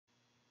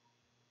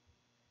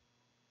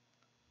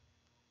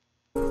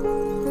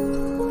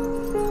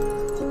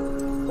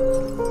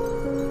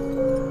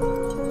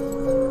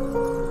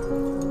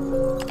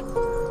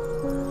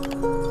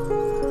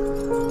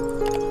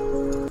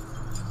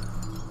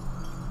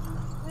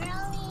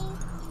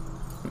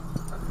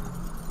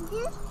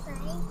this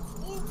side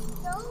is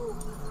so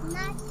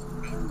not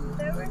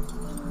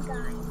embarrassing,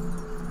 guys.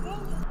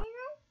 Isn't it?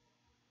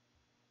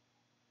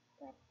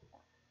 What the?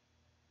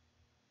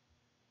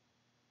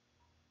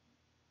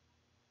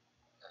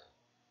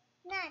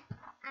 Not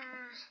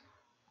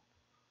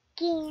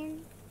again.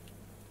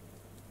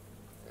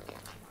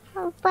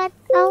 Oh, but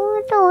I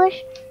want to watch.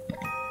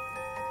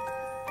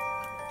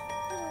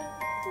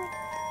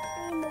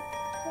 I'm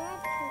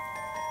upset with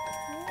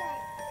you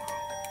like that.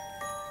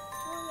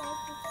 You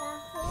like to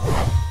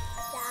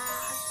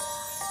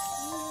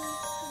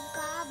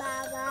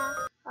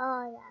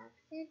oh,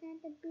 that's not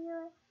the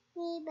beer.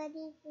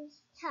 Anybody is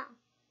tough.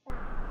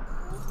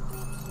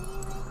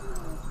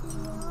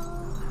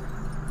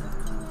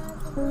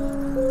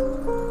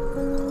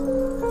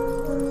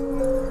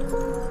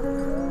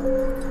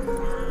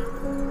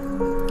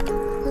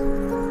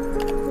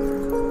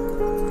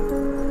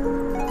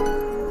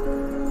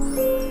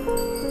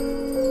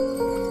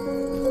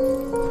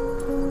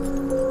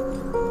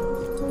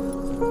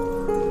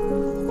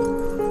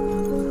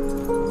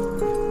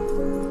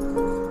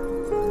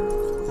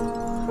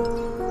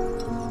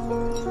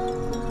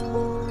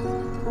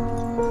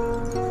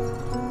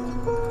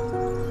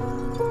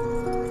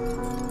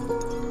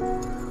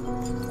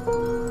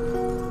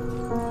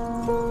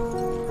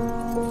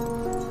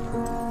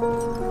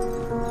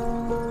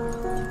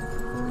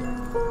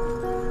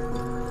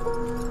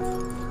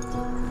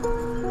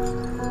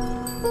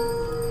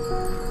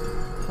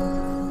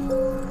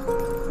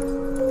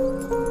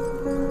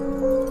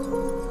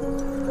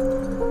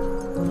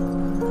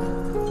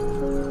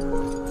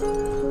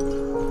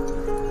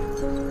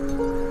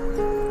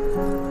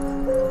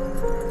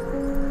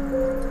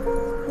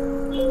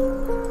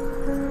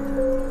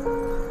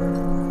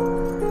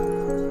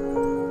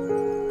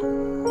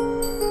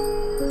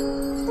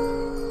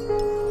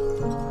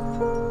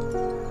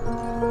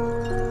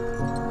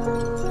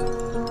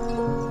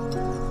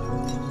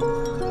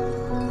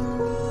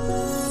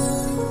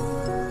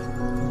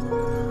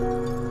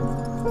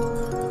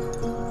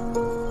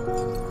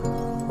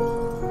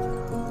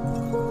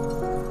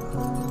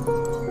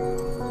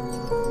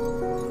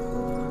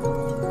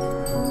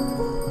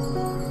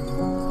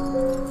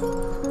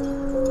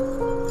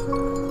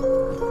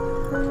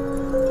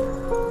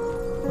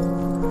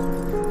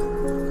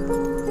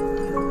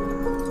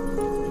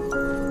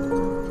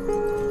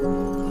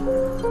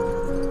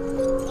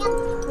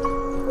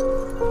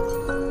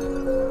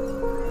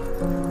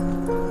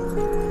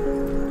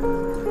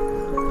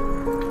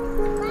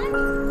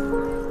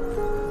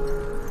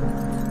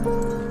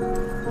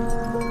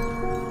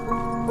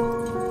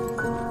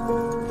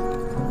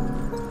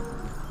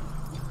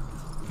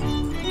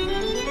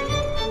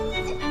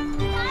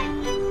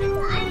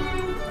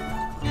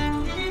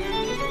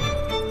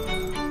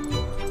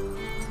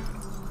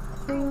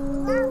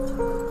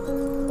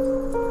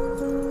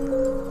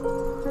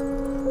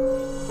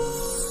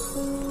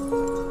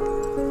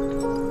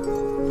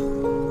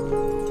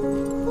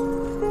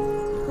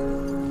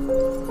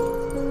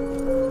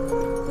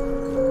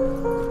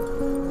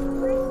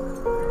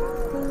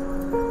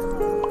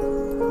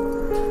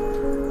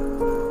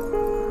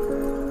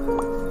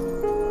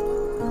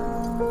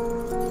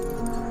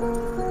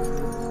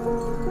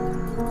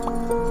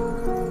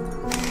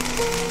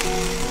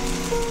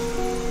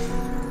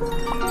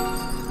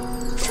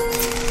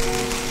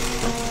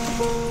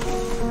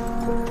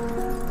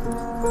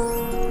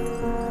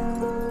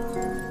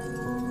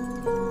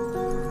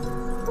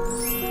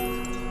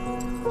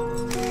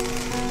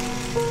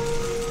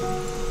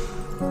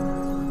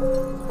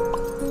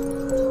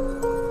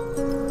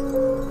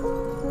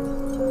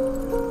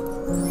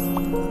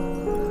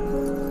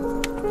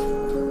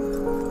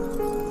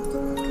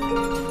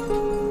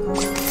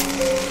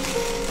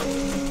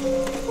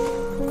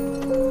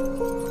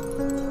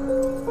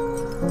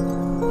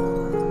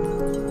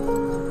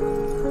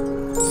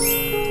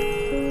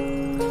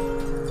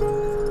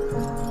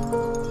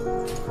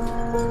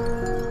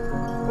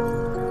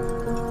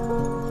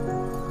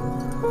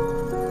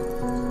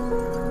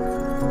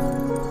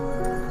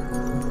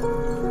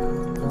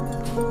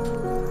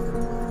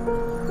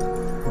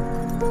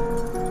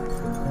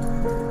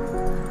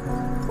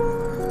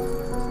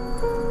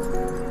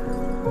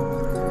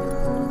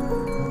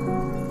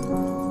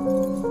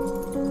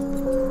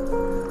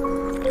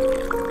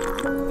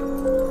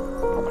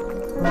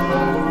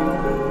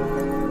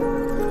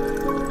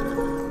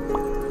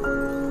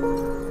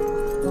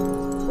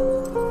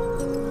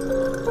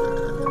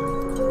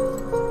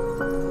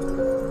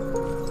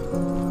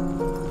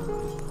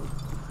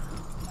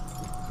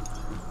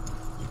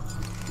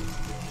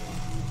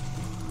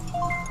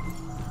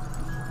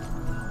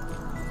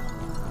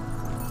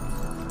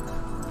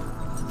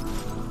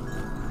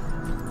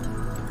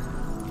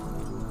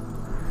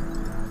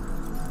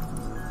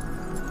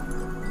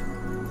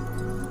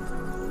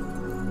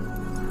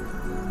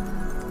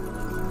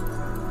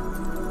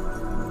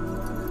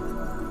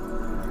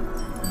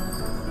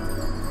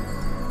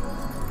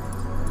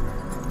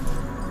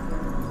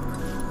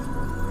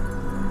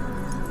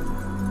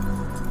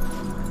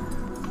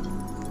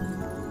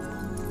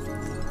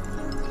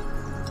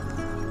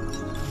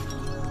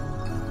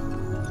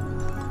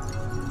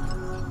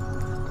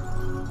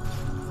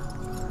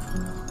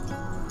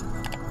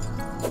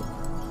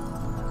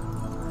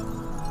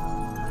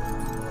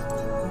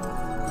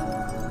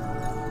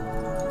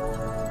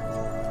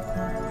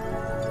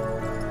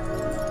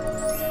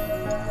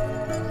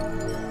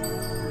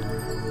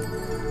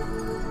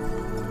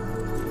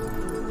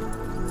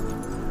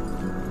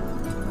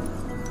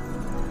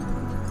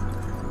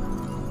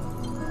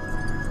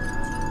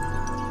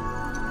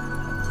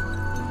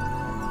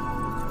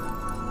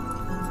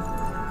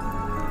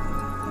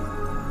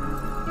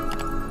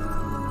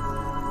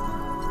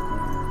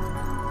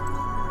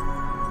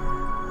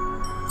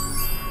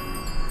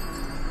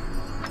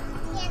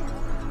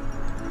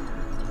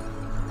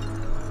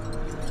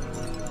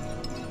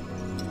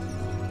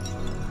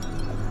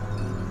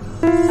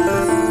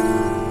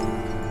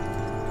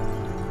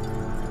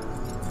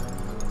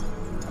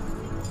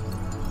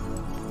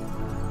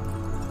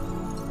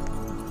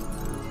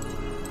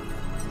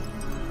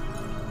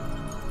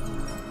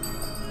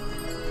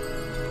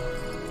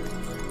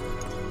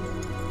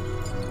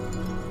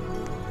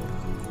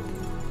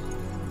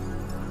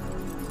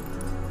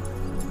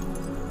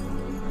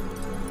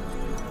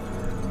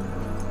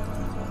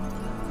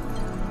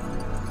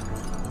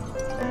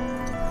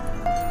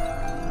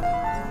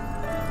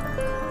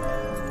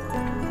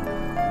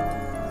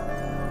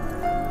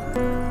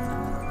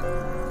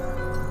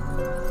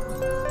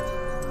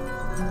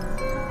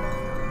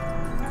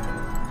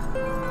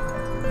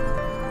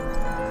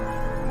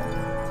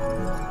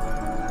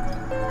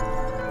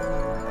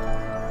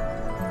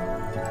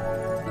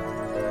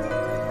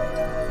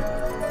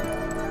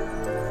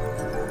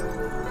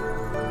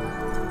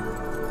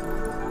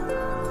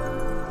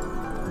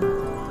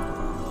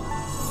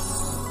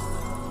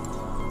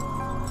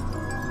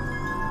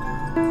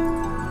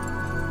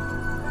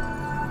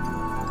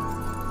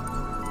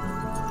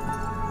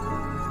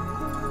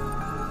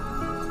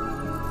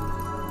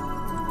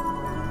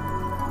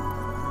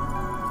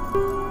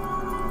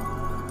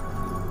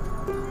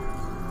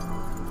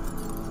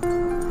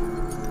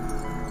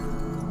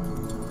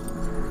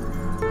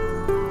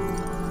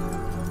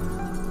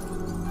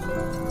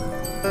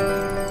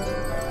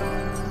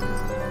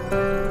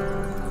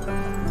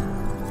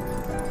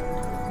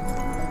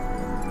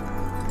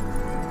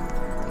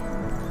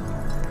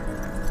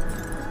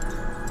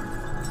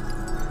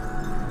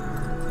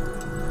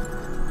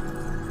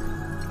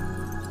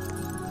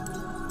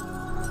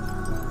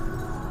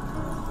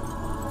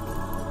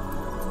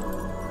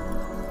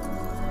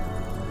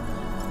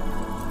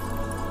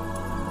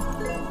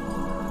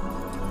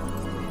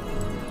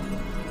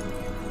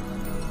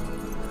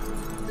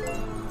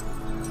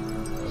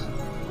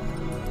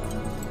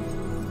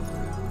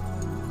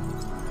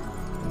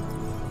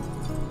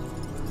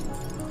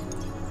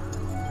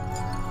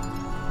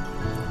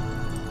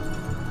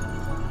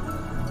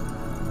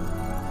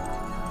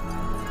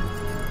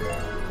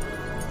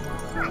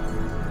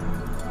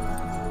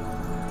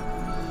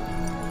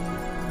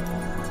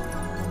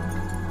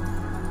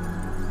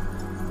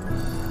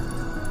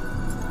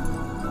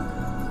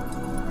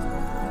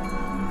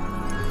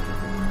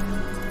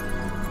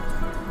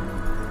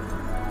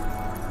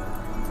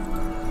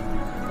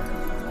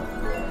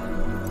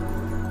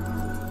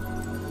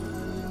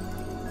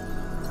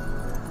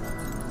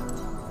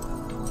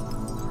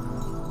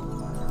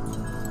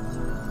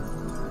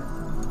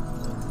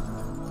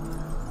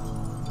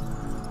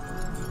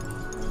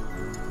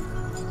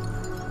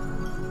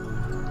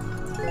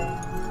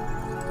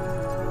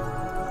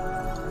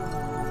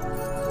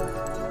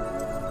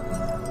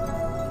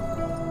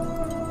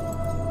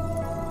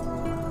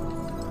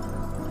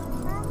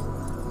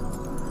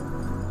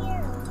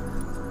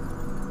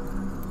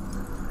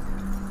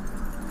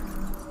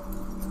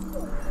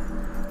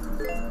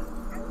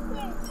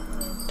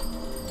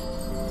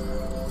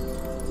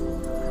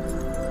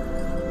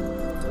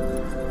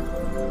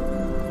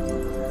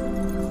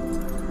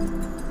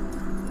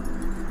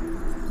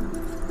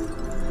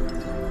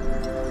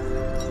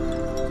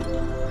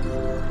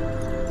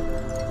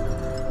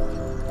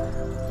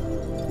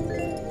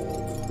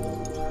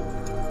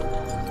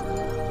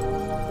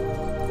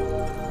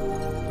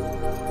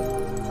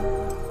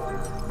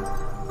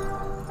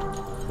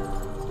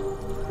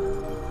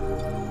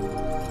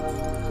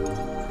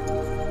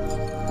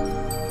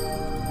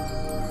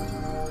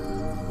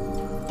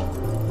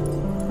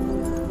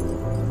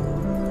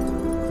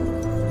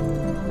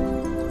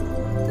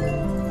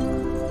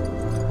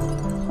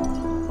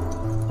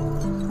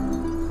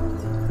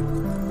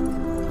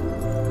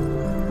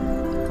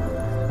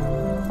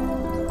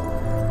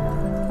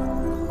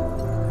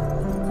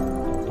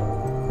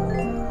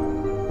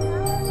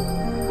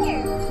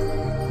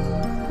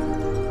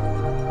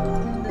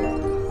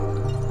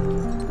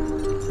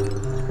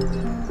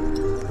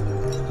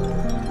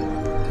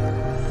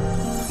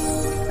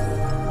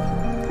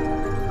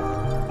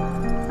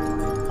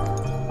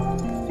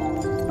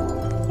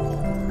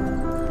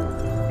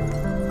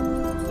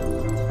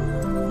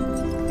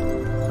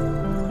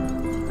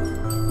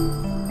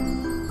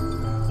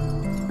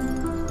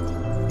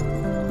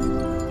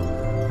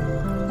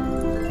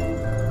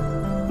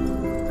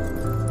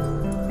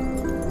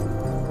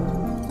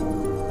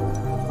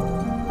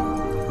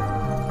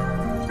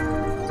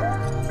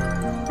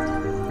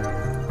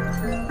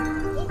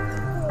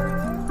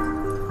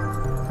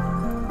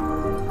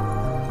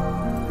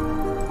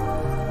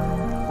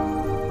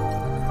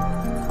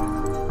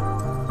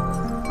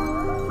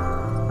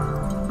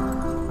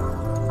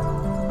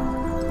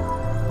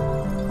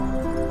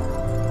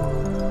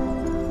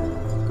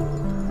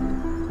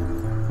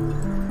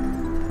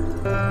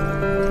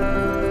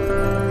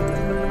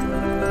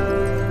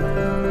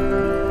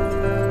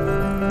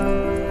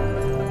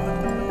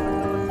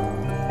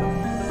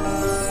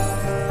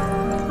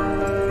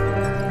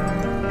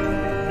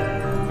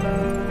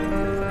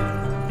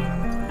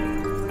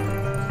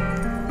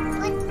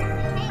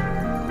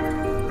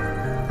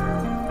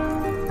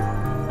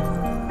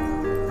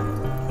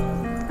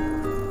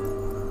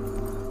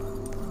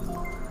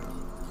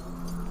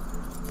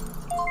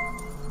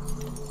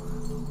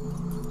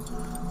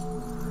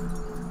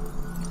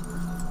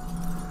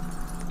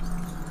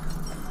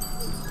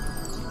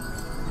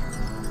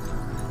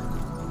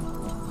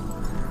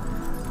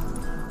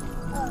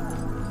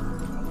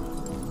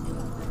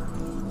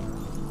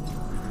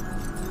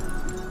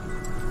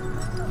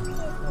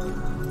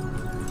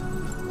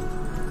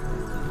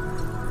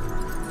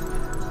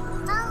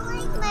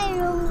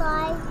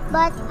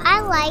 but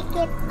I like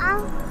it.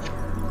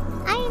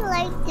 I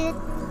liked it,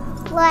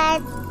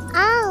 but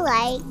I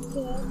liked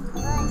it,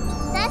 but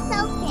that's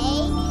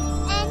okay.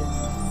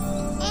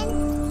 And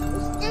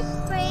the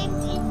frame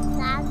is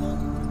lagging.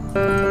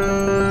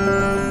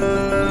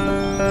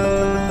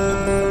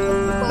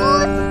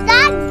 Who's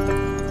that?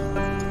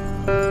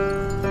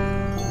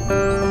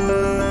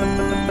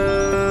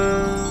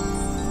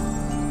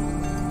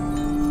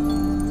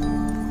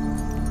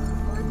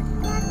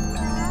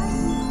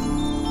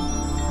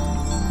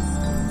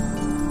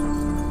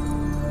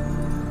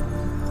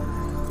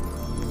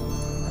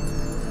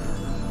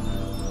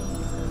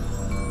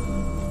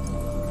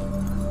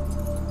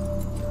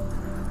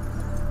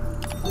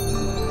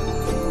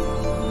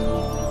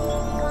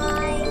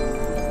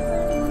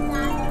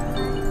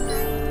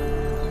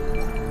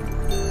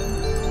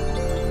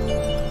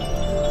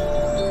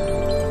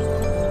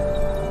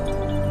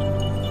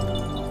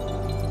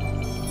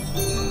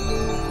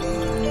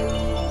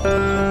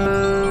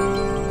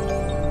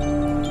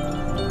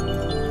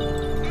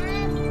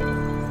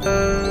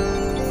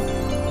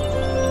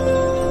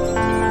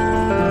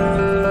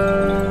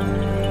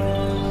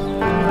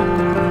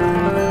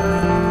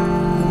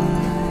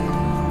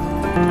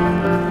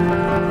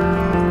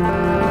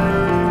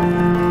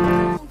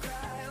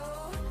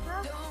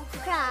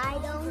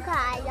 Don't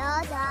cry,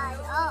 don't die,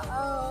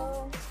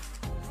 uh-oh.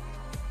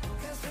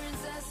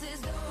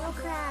 Don't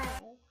cry.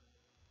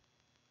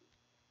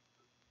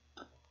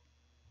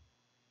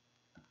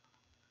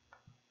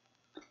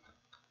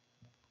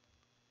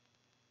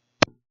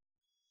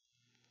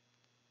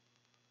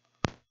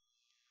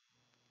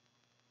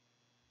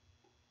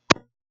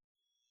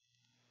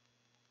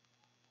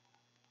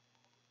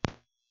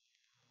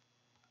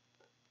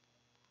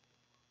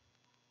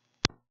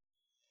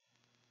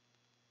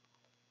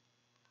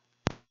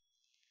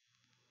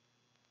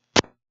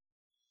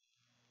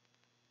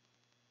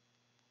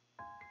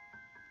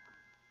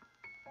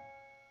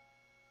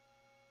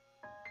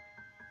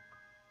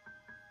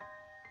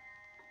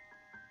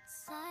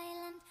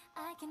 Silent,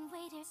 I can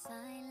wait here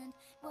silent,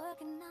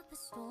 working up a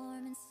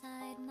storm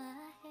inside my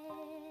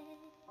head.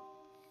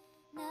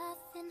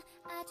 Nothing,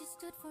 I just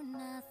stood for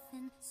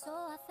nothing, so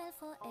I fell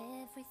for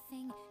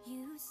everything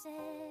you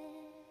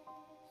said.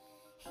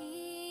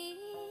 Hear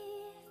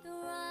the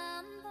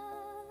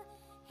rumble,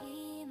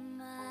 hear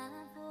my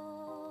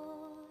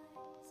voice.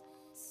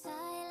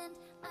 Silent,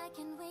 I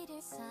can wait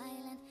here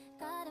silent,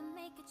 gotta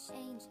make a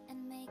change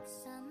and make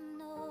some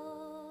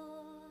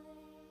noise.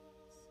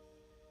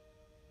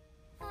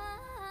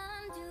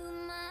 Undo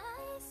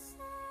myself,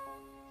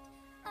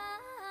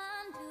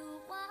 undo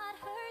what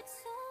hurts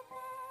so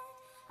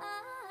bad,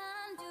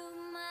 undo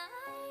my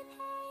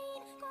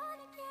pain,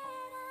 gonna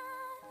get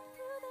out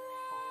through the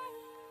rain.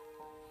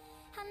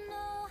 I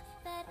know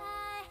that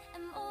I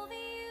am over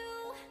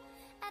you,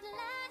 at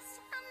last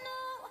I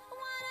know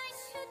what I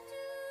should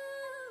do.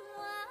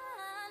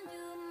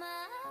 Undo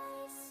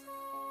myself.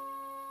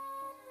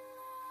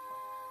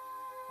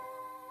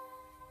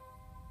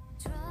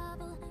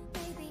 Trouble,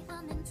 baby,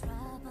 I'm in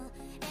trouble.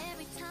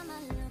 Every time I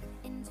look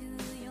into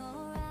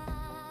your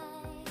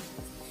eyes,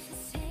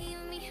 save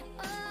me,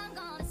 oh,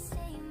 gonna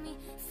save me,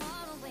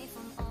 far away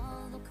from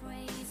all the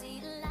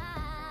crazy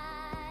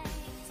lies.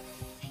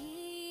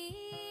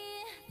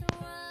 Hear the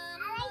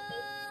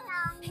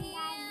rumble,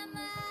 hear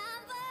my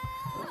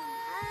voice.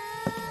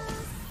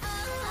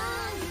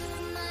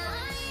 Undo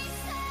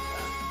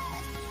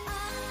myself,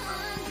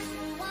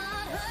 undo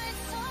what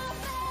hurts so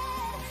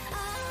bad,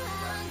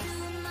 undo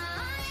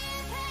my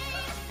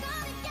pain,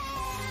 gonna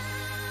get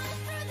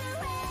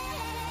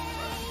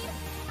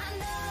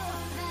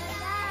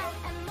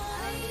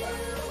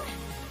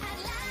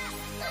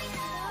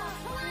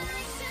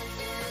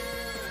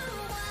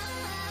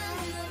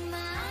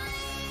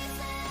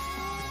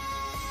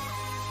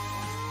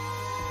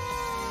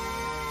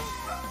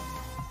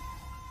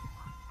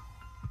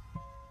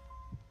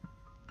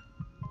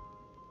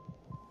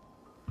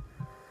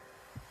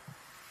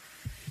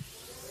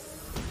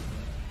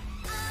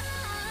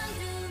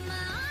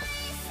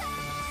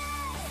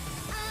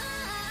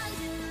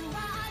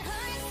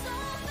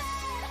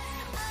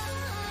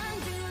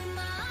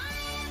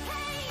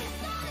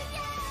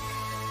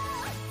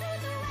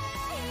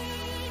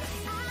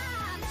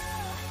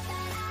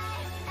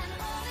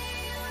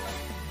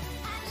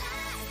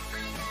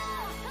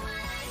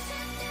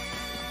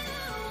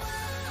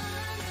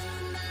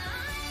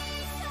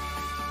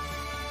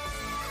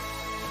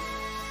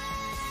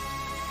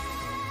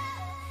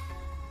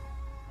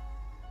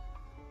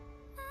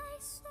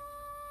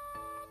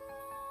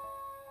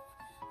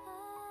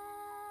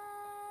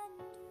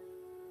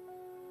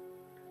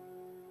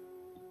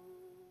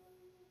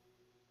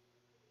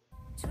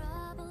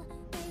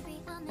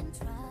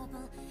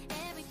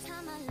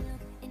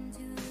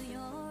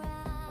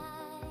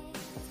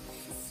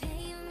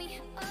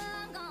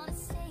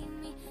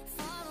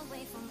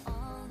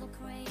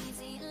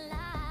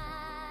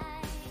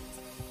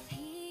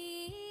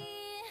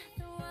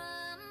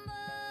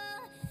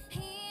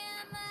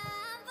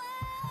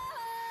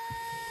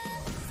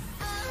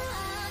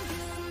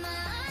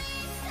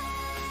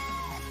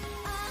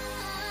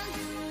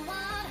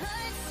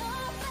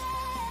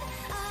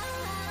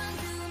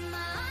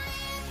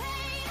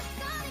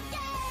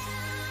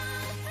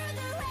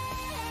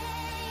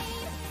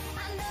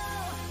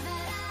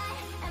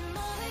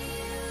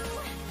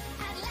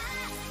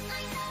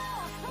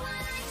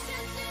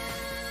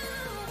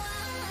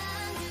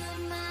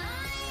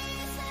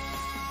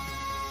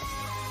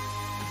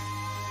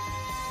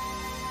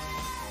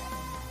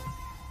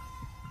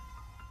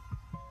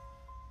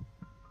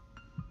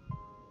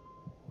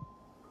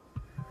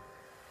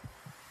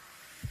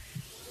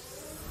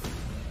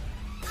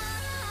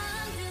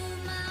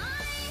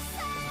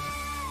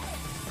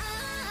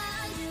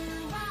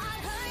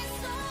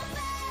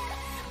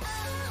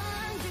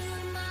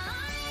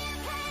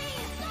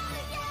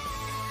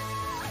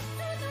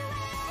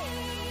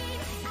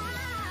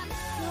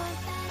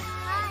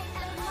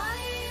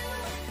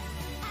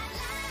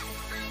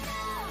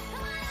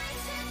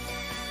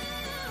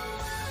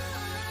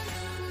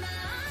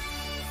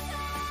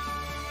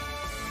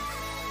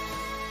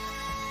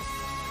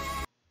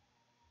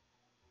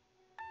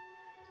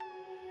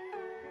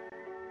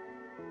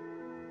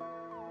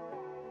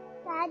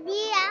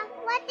Daddy,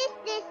 what is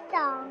this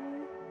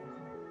song?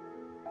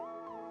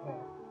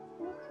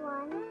 This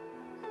one?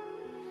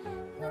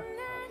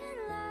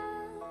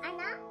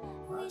 Anna?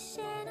 We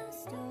share no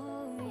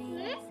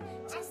stories,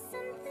 just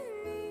something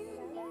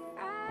in your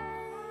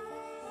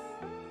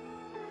eyes.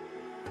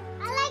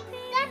 I like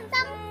that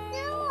song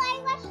too.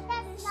 I watched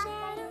that The last night.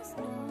 shadows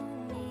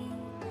know me.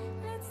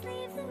 Let's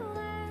leave the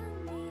world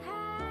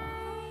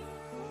behind.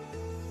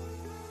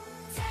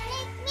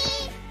 Take me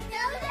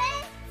closer,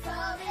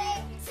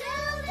 closer to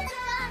the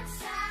dark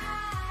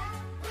side.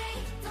 We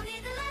don't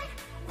need the light.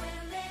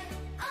 We're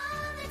living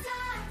on the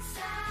dark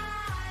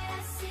side.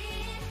 I see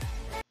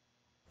it.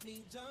 Me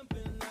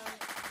jumping like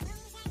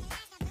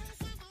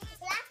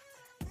Black?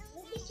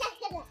 Hindi siya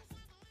sila.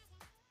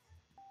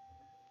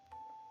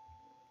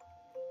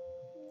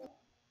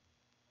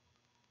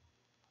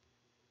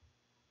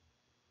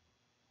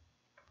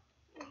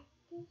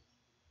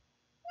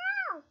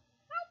 No!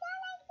 I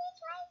don't like this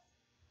one.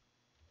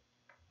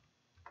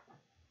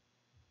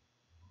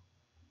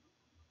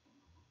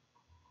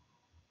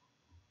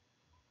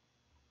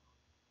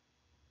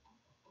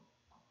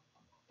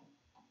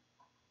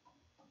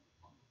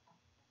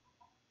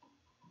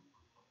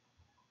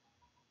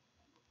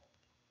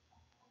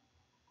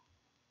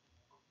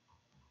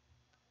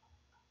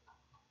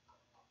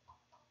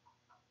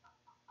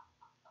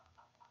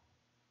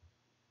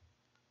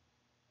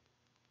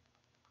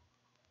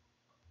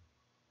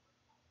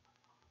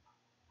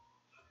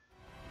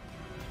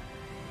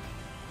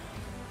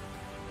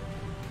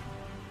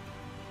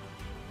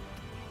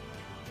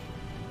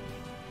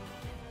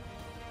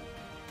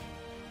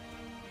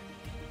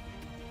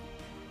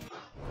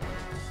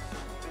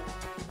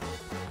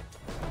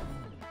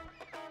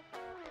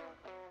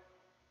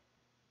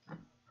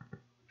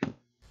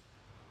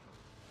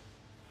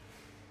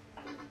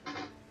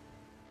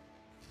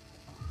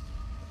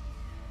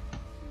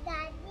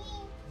 Daddy,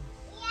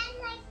 Ian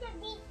likes to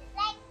be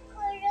like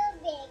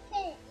Kurubik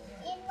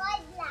in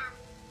Roblox.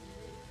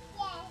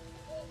 Yes.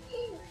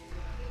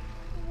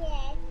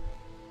 Yes.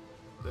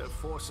 Their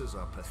forces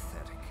are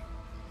pathetic.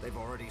 They've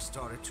already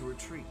started to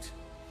retreat.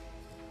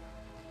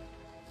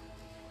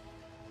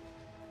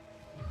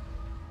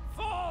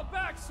 fall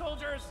back,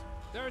 soldiers.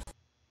 There's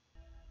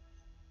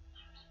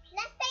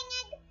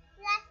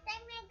Last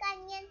time may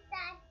ganyan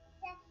sa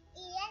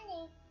Ian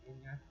eh.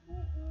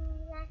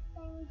 Last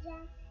time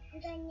dyan,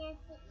 ganyan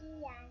si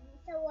Ian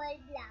sa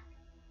Roblox.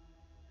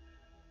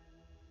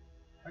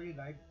 Are you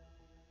live?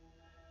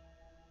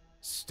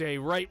 stay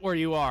right where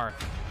you are.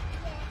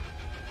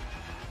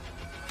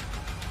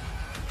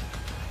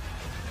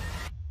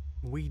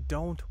 We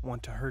don't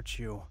want to hurt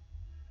you.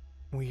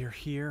 We are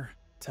here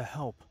to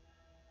help.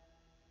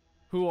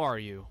 Who are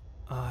you?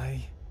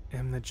 I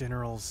am the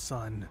General's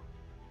son.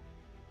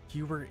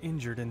 You were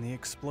injured in the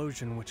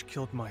explosion which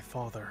killed my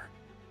father.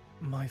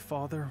 My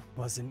father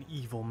was an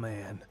evil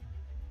man.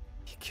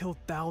 He killed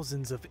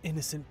thousands of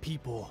innocent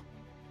people,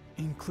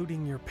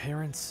 including your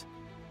parents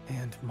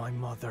and my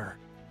mother.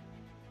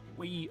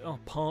 We are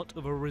part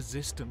of a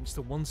resistance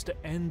that wants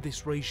to end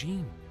this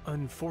regime.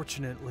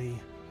 Unfortunately,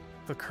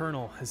 the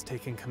Colonel has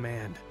taken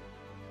command,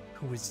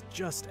 who is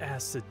just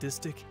as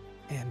sadistic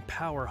and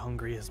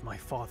power-hungry as my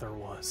father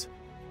was.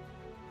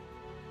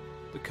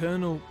 The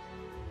Colonel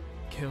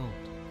killed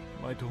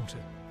my daughter.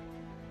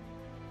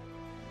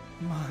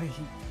 My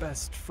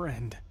best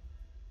friend.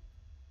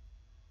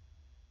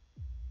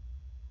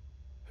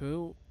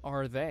 Who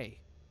are they?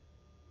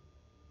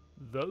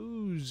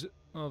 Those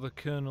are the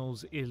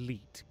Colonel's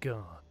elite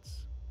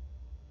guards.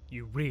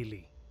 You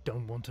really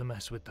don't want to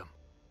mess with them.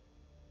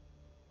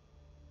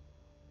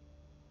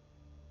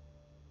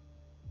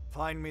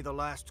 Find me the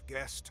last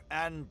guest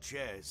and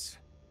Jez.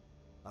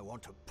 I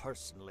want to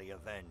personally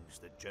avenge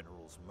the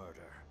General's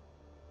murder.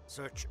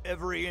 Search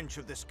every inch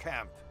of this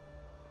camp.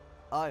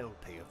 I'll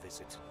pay a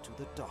visit to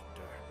the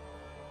doctor.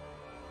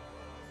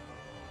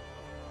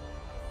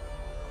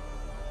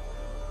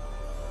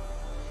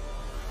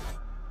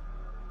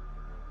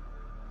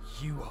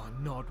 You are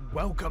not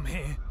welcome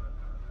here.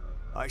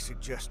 I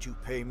suggest you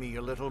pay me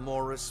a little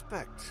more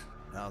respect,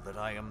 now that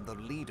I am the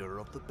leader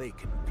of the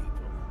Bacon people.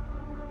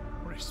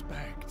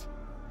 Respect.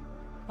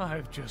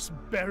 I've just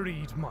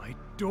buried my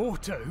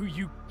daughter who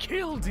you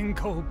killed in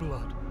cold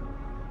blood.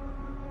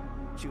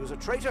 She was a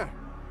traitor.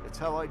 It's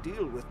how I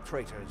deal with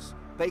traitors,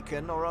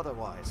 Bacon or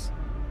otherwise.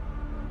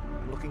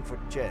 I'm looking for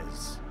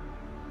Jez.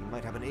 He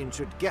might have an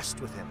injured guest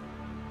with him.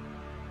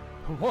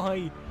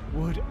 Why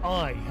would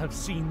I have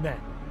seen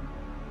them?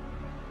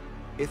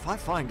 If I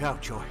find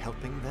out you're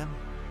helping them,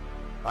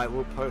 I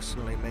will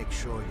personally make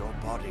sure your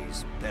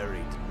body's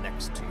buried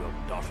next to your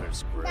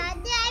daughter's grave.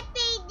 Daddy, I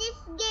played this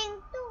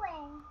game too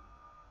eh.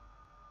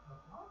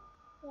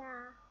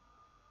 Yeah.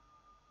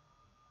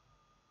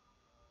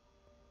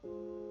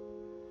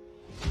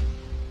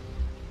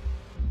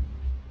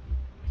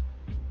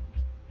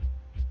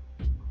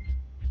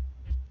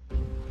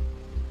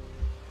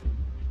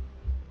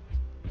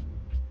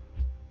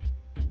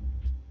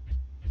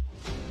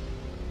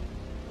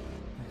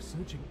 They're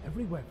searching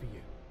everywhere for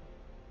you.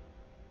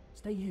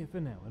 Stay here for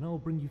now and I'll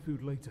bring you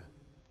food later.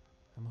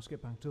 I must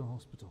get back to the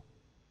hospital.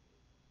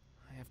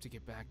 I have to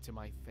get back to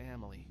my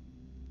family.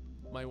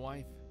 My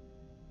wife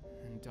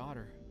and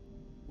daughter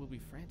will be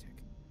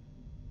frantic.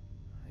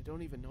 I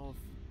don't even know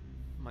if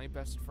my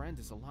best friend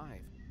is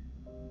alive.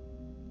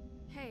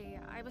 Hey,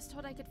 I was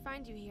told I could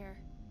find you here.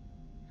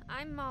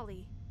 I'm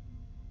Molly.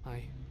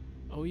 I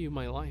owe you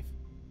my life.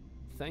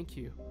 Thank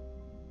you.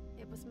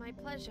 It was my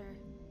pleasure.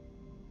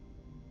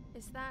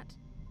 Is that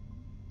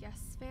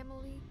Guest's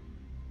family?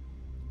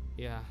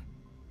 Yeah,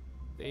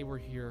 they were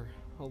here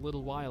a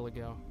little while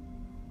ago.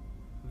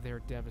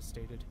 They're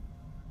devastated.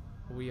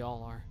 We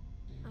all are.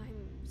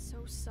 I'm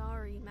so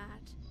sorry,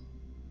 Matt.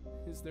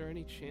 Is there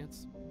any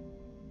chance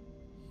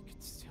he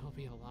could still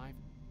be alive?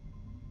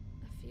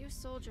 A few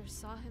soldiers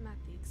saw him at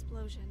the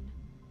explosion.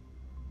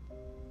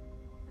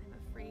 I'm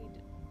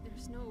afraid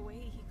there's no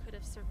way he could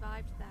have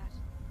survived that.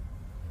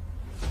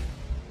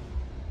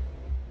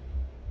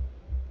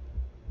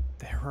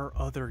 There are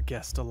other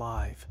guests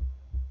alive,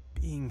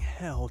 being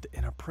held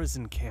in a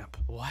prison camp.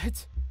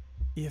 What?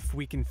 If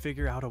we can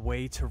figure out a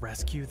way to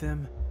rescue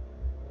them,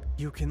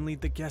 you can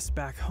lead the guests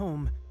back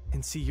home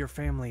and see your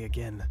family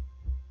again.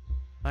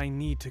 I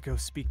need to go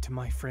speak to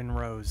my friend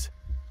Rose.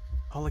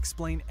 I'll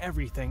explain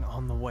everything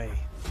on the way.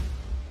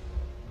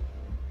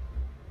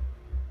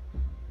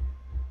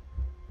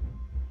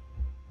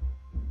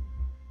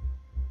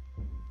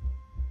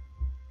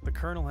 The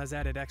Colonel has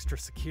added extra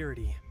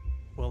security.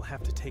 We'll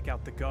have to take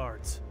out the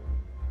guards.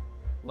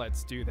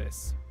 Let's do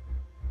this.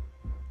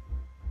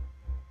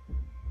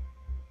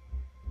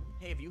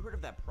 Hey, have you heard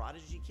of that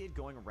prodigy kid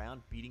going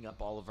around beating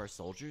up all of our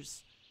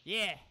soldiers?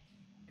 Yeah,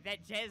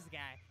 that Jez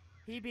guy.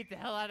 He beat the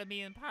hell out of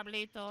me and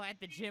Pablito at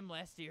the gym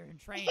last year in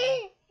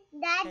training.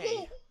 Daddy.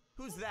 Hey,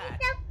 who's that?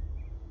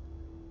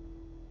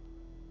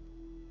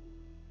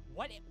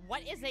 What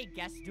is a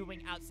guest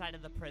doing outside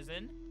of the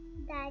prison?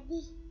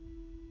 Daddy.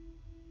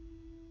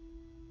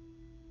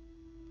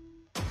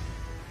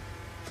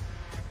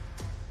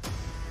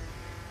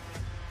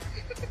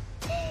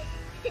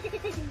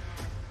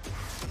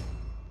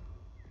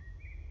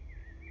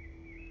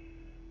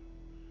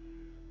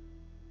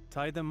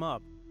 Tie them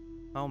up.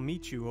 I'll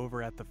meet you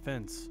over at the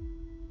fence.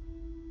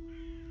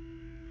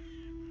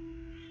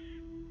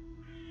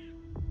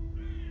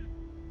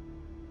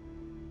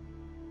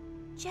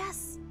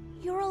 Jess,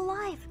 you're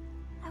alive.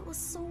 I was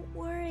so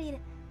worried.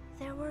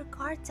 There were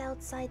guards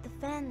outside the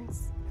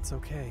fence. It's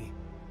okay.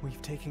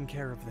 We've taken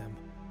care of them.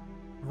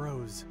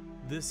 Rose,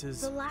 this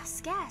is... The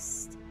last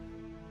guest.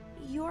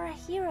 You're a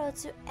hero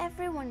to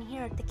everyone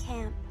here at the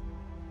camp.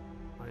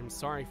 I'm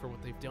sorry for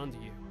what they've done to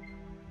you.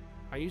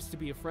 I used to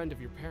be a friend of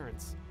your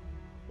parents.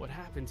 What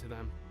happened to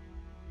them?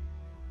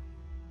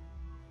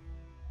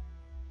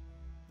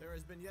 There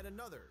has been yet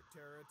another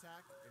terror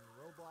attack in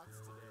Roblox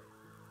today.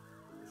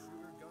 The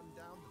shooter gunned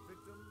down the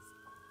victims.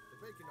 The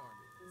Bacon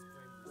Army has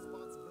claimed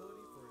responsibility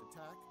for an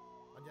attack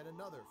on yet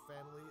another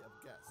family of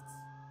guests.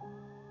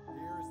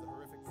 Here is the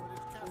horrific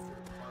footage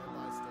captured by a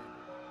bystander.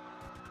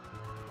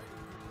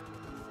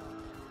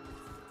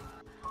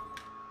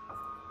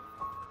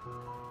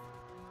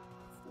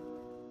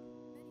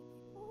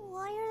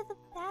 Why are the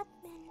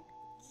Batmen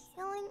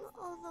killing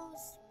all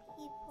those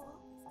people?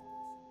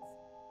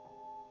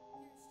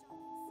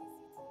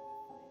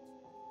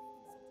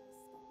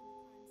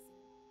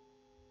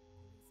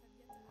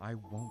 I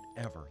won't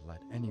ever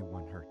let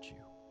anyone hurt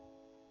you.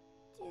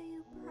 Do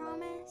you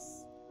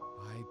promise?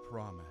 I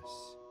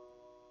promise.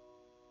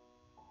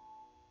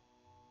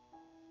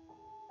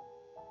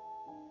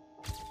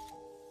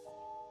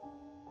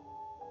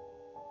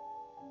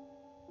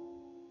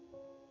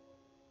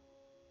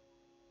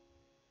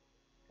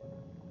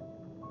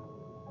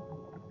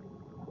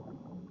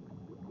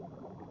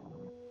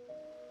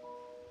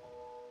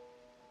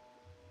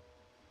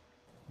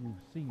 You've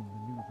seen the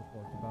news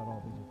reports about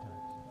all these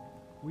attacks.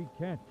 We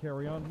can't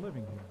carry on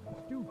living here.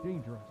 It's too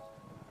dangerous.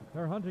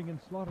 They're hunting and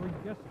slaughtering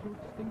guests to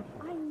extinction.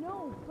 I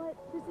know, but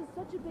this is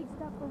such a big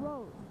step for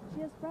Rose.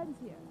 She has friends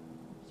here.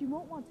 She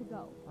won't want to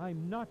go.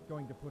 I'm not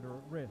going to put her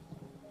at risk.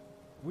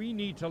 We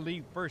need to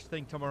leave first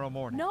thing tomorrow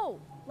morning. No!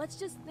 Let's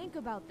just think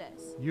about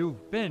this.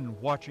 You've been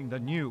watching the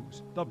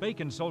news. The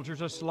Bacon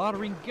soldiers are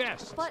slaughtering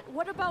guests. But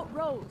what about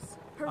Rose?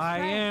 Her I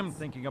friends? am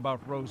thinking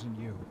about Rose and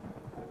you.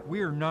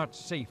 We're not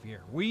safe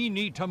here. We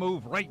need to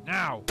move right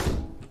now.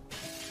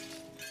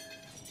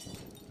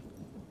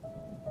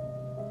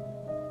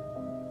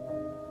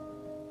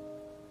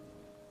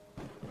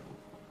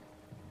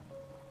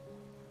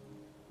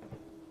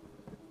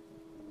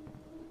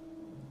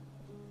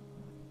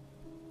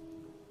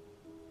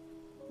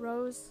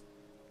 Rose,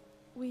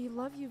 we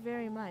love you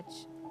very much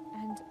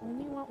and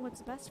only want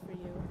what's best for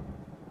you.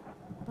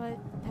 But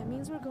that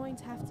means we're going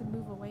to have to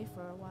move away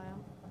for a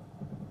while.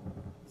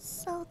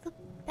 So the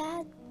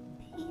bad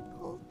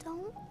people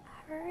don't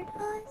hurt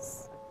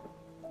us?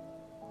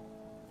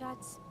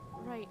 That's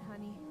right,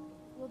 honey.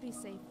 We'll be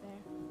safe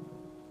there.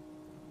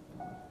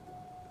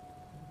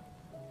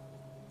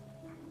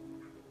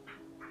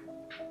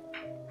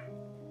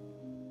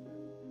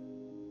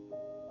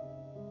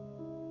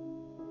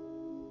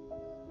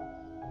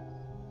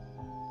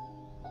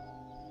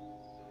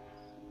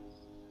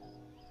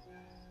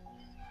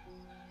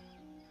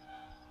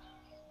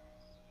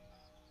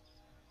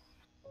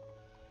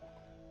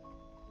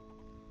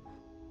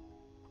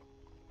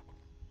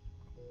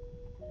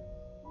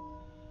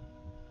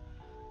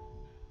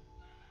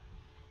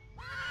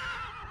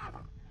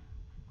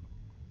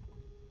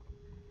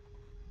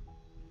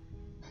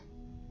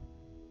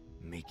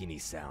 Make any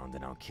sound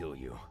and I'll kill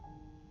you.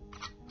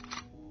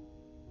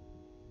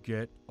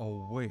 Get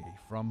away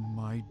from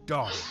my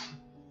daughter.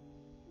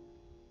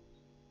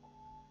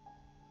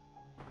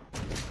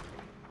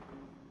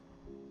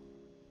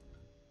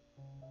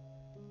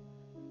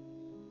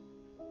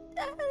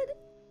 Dad,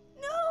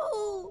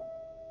 no!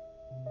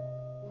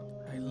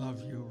 I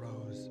love you,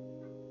 Rose.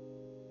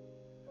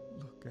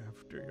 Look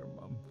after your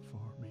mom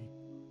for me.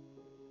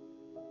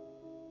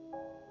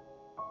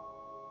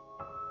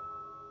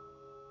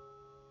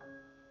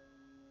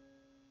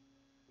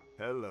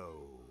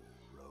 Hello,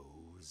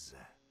 Rose.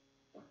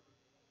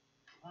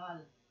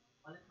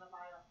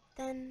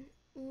 Then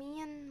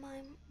me and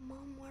my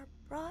mom were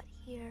brought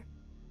here.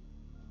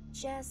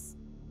 Jess,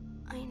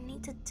 I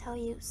need to tell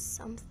you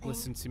something.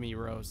 Listen to me,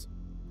 Rose.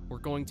 We're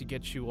going to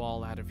get you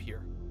all out of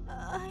here.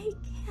 I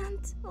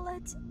can't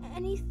let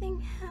anything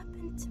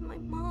happen to my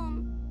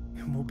mom.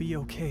 It will be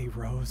okay,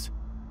 Rose.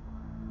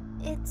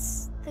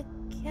 It's the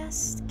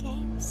guest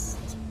games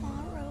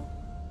tomorrow.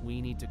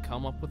 We need to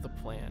come up with a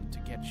plan to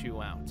get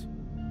you out.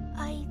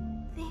 I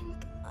think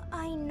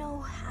I know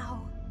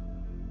how.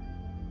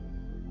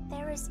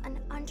 There is an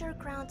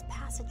underground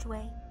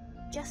passageway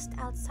just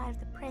outside of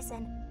the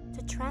prison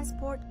to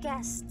transport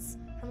guests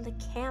from the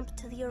camp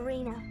to the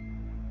arena.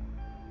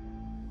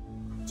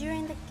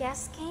 During the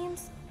guest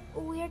games,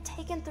 we are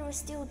taken through a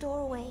steel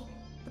doorway.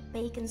 The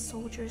bacon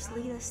soldiers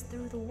lead us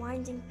through the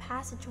winding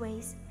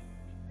passageways.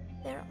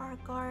 There are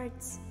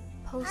guards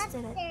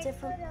posted at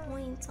different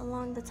points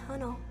along the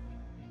tunnel.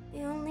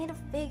 You'll need to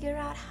figure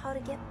out how to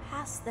get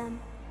past them.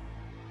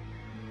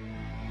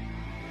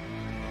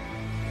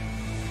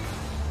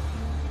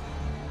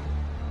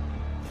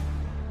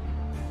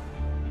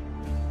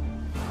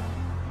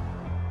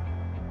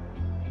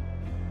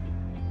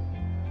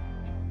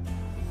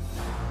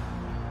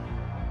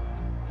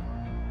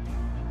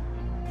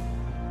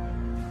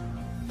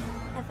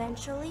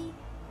 Eventually,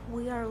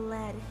 we are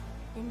led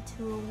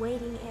into a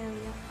waiting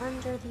area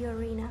under the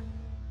arena.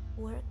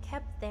 We're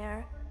kept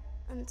there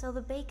until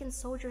the bacon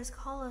soldiers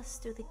call us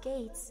through the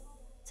gates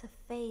to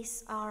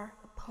face our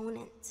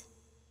opponent.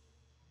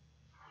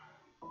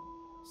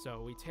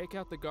 So we take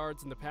out the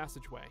guards in the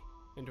passageway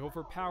and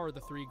overpower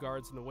the 3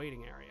 guards in the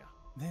waiting area.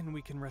 Then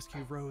we can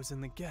rescue Rose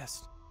and the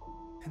guest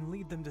and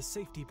lead them to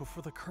safety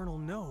before the Colonel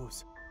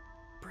knows.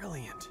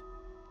 Brilliant.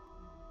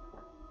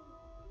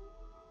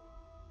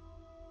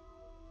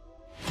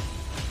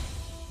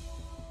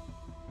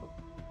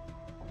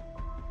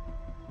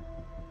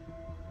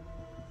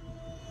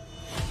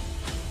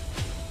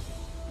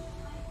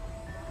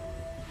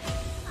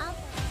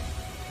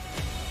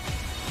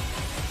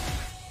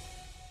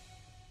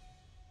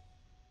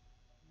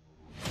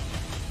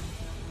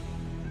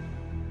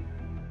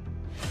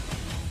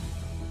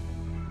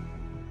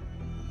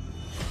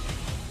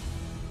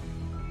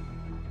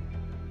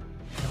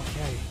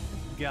 Okay,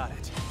 got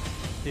it.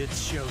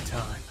 It's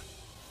showtime.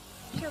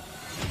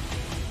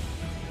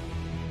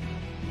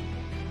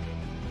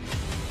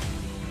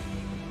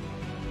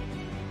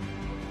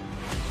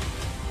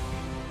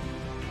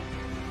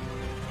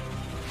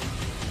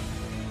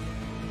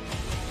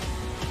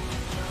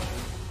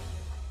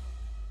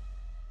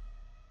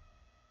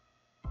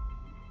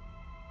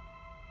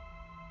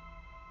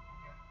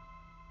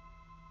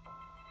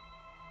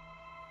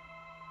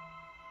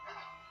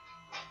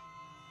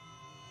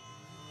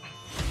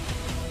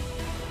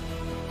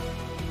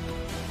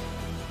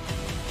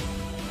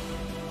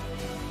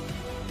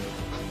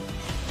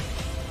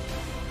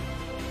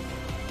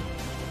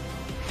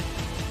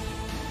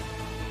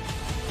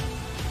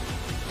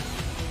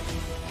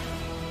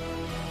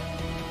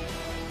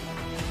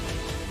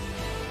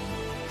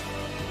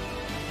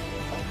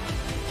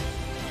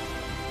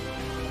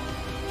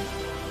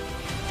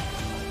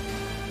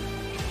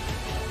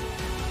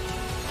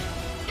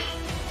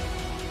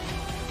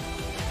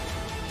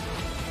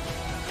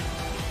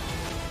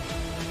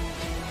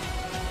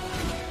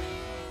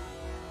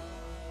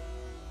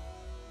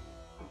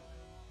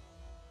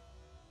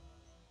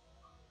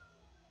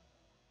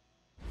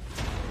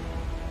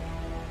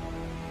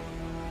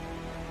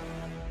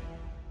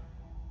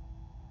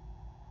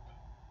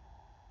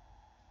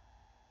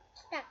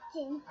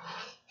 Distracting.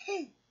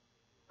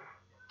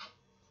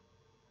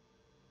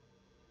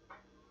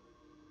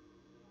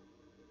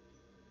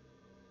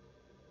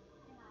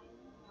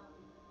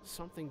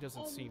 Something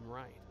doesn't seem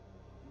right.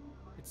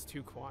 It's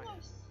too quiet.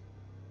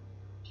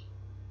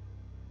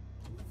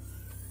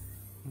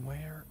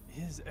 Where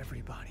is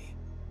everybody?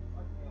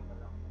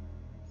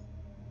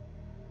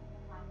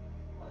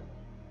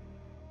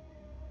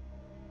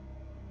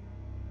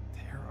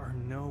 There are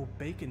no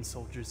bacon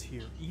soldiers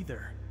here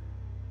either.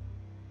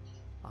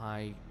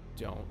 I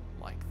don't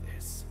like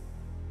this.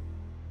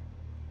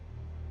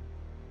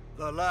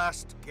 The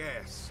last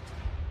guest.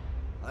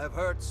 I've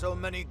heard so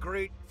many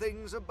great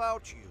things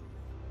about you.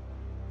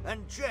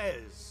 And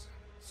Jez,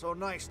 so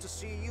nice to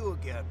see you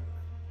again.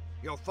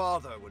 Your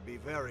father would be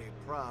very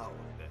proud.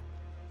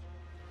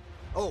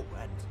 Oh,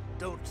 and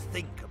don't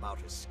think about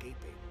escaping.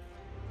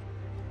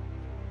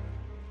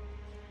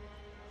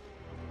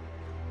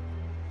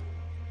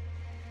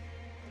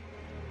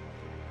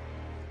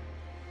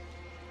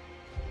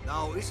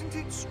 Isn't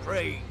it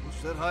strange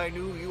that I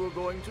knew you were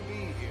going to be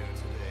here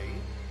today?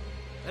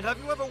 And have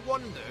you ever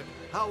wondered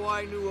how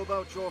I knew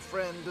about your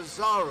friend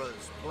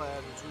Azara's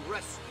plan to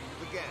rescue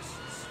the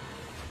guests?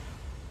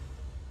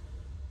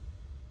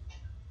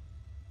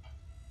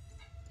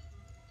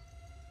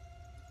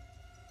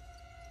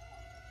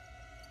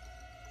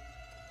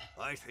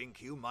 I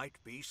think you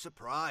might be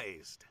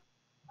surprised.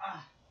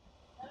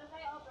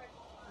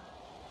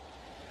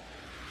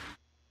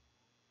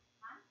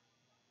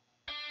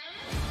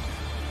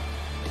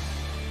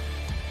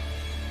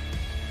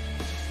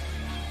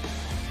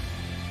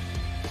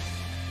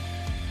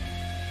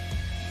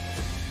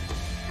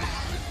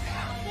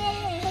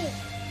 Yay!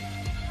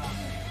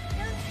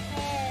 Don't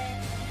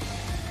care.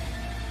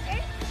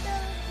 They're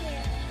still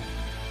here.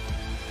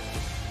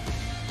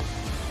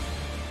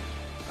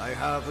 I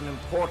have an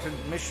important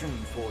mission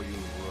for you,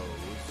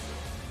 Rose.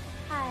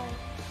 Hi,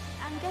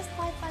 I'm guest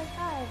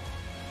 555.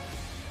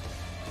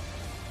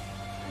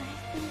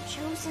 I've been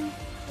chosen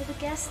for the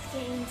guest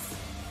games.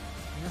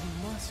 There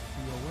must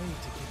be a way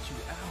to get you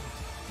out.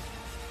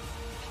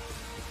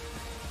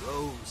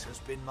 Rose has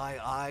been my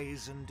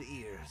eyes and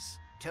ears,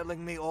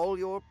 telling me all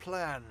your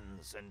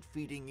plans and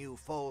feeding you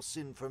false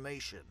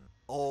information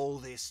all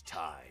this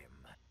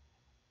time.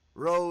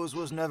 Rose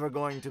was never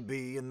going to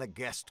be in the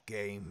guest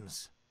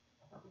games.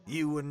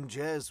 You and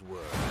Jez were.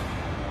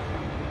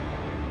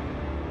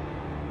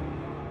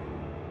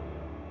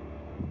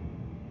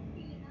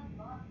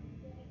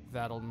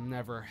 That'll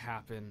never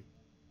happen.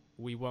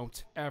 We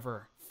won't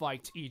ever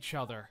fight each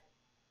other.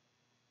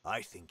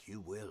 I think you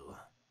will.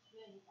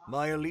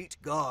 My elite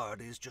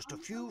guard is just a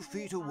few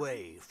feet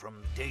away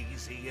from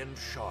Daisy and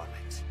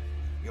Charlotte,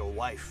 your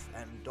wife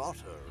and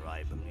daughter,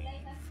 I believe.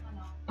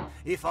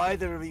 If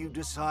either of you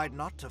decide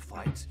not to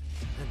fight,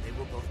 then they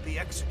will both be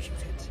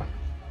executed.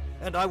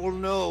 And I will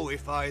know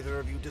if either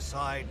of you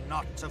decide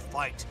not to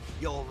fight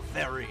your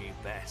very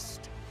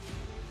best.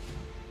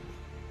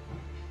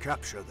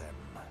 Capture them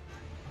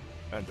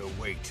and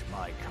await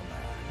my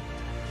command.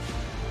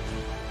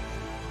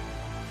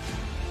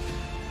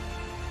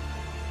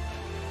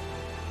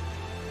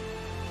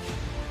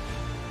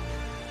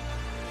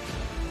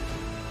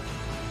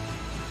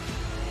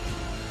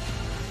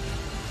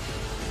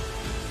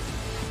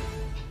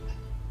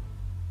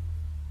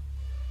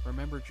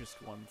 Remember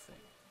just one thing.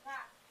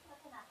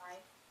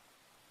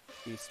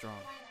 Be strong.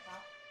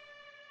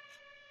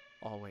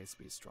 Always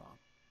be strong.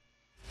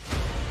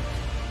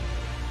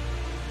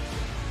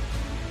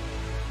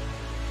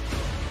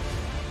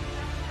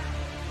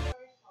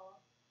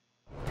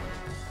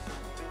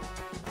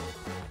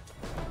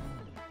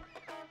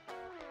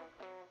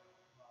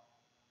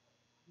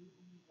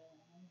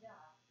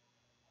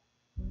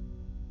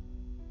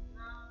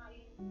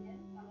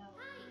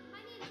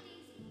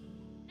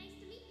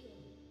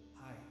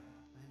 Hi, I'm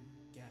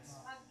Guess.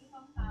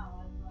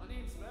 My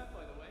name's Matt,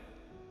 by the way.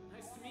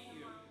 Nice to meet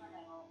you.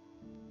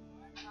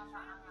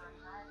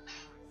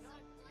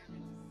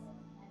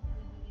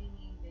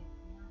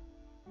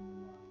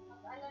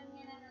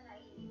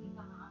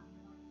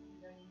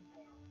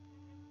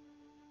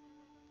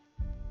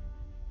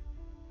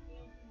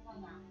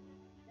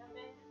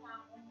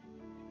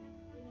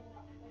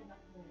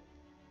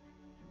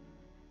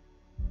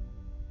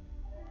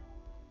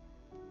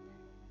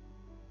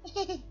 Too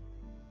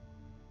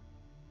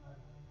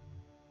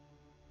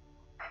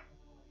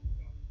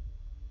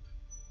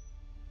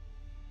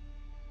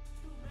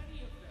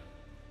many of them.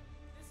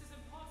 This is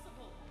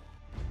impossible.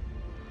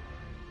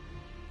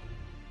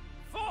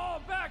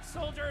 Fall back,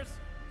 soldiers!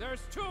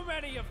 There's too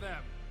many of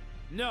them.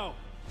 No,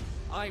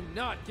 I'm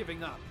not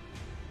giving up.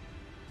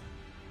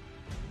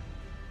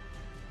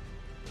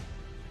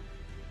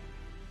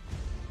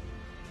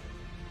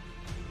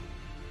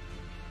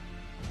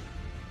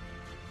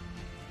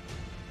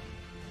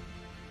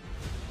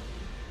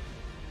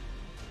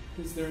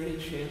 Is there any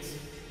chance I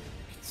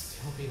could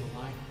still be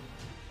alive?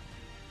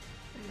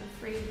 I'm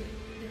afraid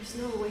there's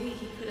no way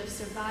he could have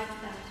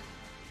survived that.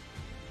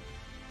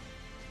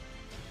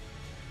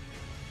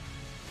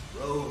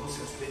 Rose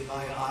has been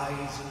my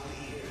eyes and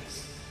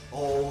ears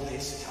all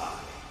this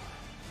time.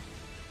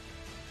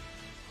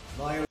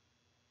 My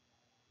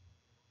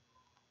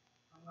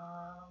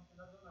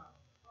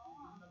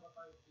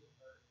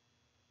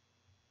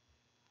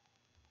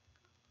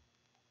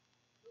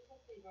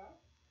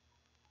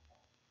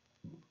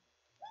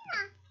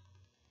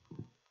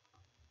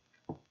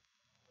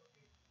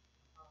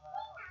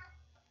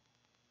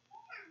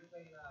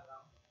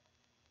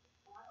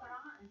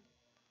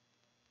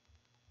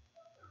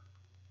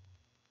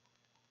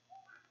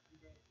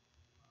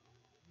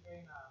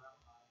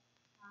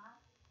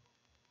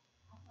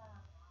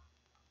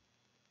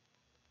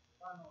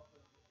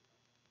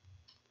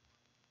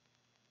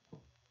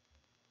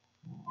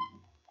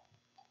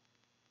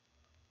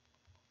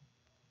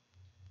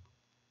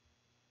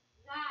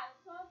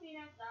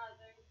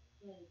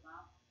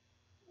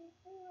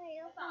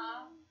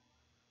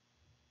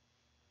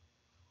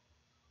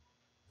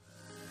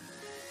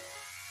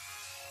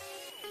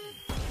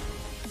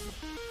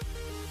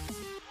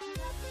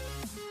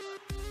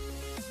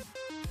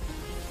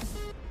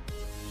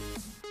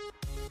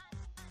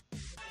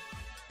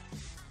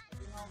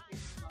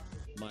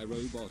My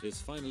robot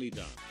is finally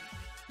done.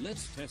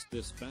 Let's test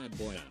this bad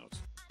boy out.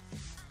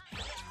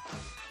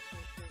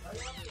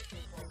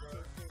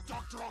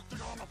 Dr.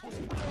 Octagonopus!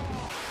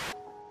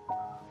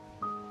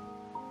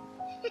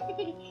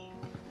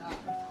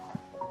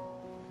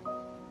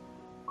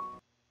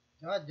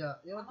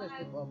 You want to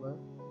sleep over?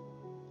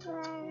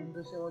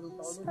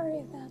 Sorry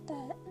about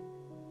that.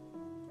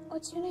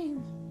 What's your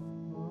name?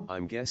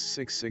 I'm Guest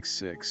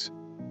 666.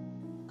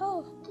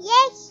 Oh,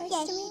 yes,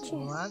 nice to meet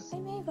you.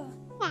 I'm Ava.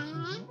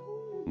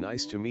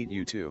 Nice to meet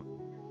you too.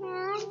 Can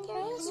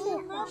I ask you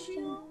a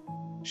question?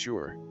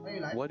 Sure.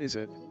 What is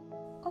it?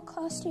 What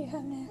class do you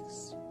have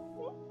next?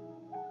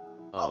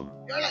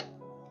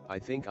 I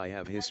think I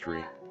have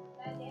history.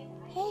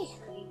 Hey,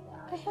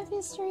 I have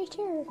history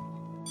too.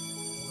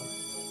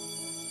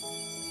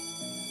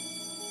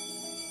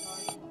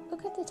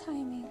 Look at the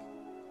timing.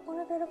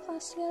 Wanna go to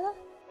class together?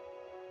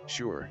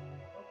 Sure.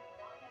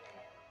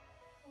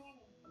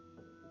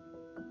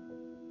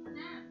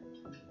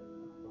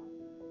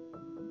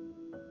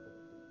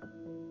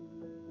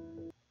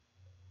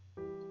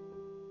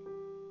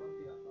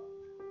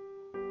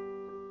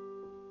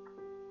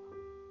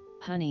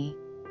 Honey,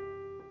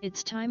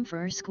 it's time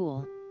for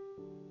school.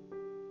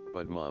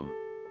 But Mom,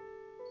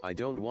 I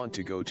don't want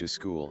to go to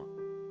school.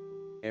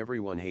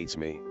 Everyone hates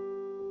me.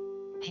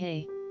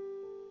 Hey,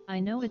 I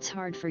know it's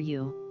hard for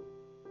you,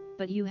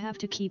 but you have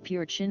to keep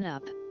your chin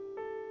up.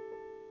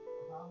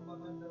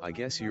 I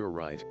guess you're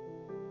right.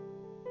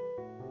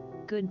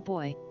 Good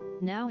boy,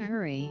 now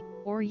hurry,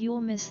 or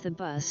you'll miss the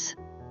bus.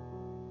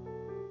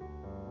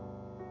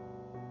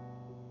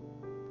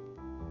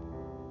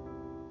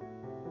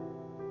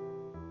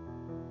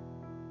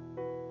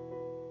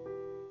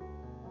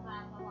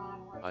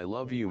 I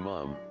love you,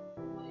 Mom.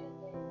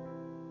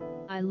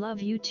 I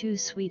love you too,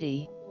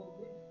 sweetie.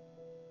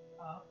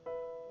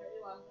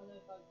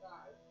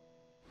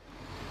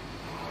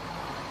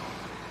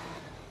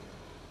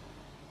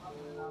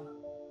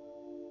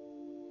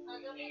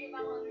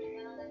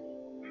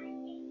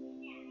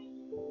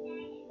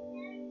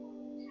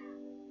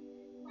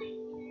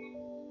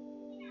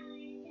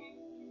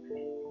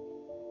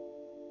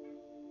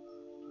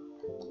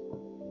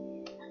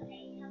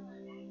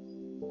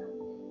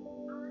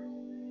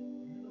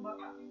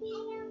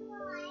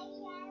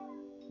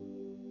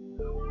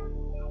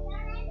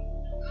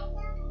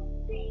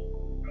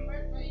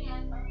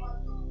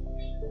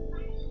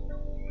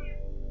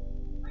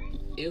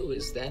 Ew,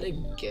 is that a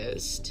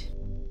guest?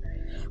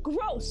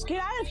 Gross! Get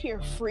out of here,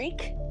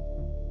 freak!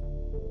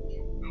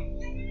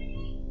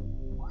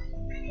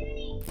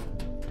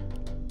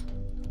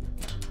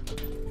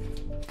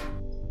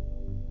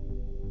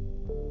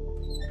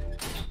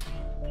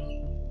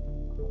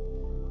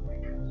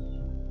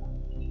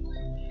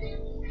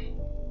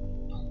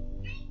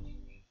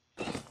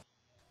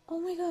 Oh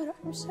my god,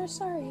 I'm so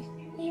sorry.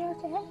 Are you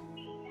okay?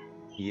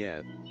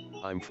 Yeah,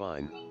 I'm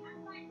fine.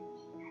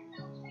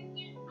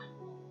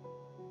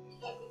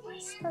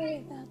 Sorry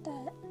about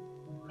that.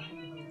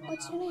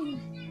 What's your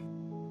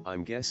name?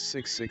 I'm Guest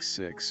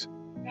 666.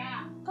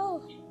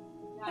 Oh,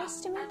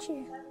 nice to meet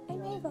you.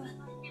 I'm Ava.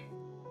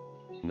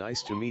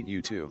 Nice to meet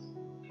you too.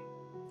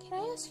 Can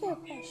I ask you a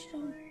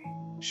question?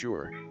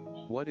 Sure.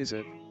 What is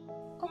it?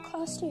 What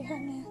class do you have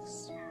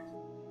next?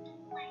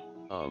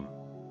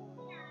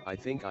 I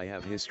think I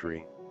have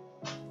history.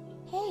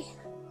 Hey,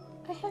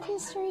 I have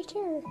history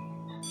too.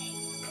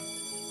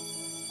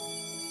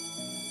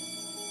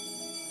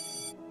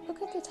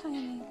 Look at the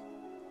timing.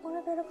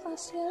 Wanna go to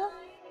class together?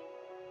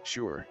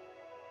 Sure.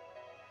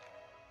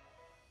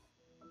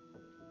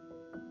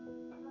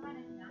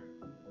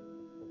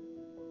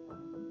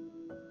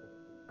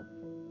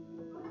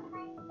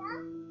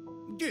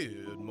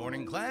 Good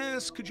morning,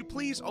 class. Could you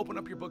please open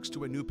up your books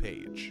to a new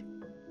page?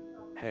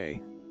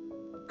 Hey,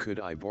 could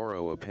I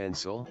borrow a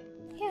pencil?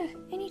 Yeah,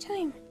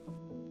 anytime.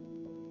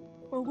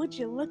 Well, would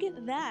you look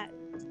at that?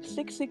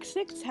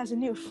 666 has a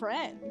new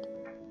friend.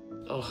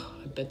 Oh,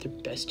 I bet they're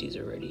besties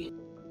already.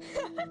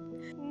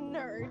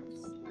 Nerds.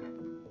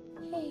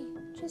 Hey,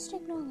 just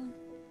ignore them.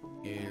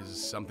 Is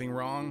something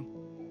wrong?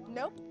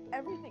 Nope,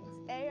 everything's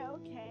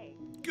A-okay.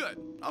 Good.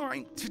 All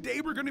right,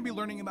 today we're going to be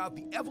learning about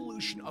the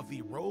evolution of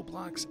the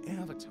Roblox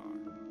avatar.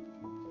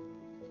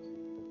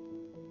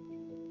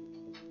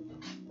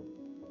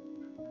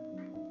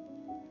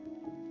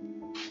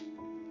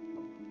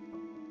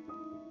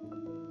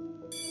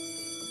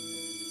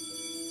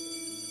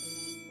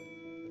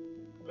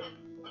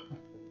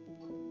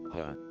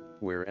 Huh,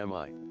 where am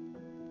I?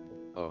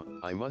 Oh,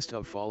 I must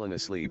have fallen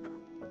asleep.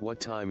 What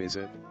time is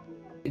it?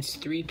 It's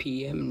 3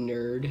 p.m.,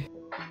 nerd.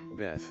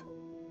 Beth.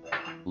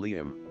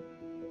 Liam.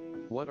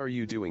 What are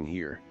you doing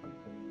here?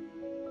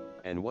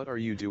 And what are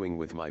you doing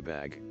with my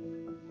bag?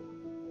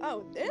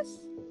 Oh, this?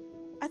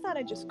 I thought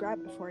I just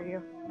grabbed it for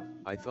you.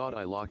 I thought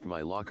I locked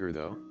my locker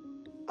though.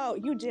 Oh,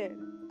 you did.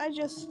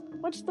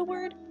 What's the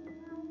word?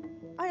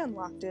 I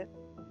unlocked it.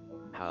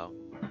 How?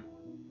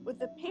 With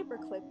the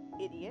paperclip,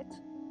 idiot.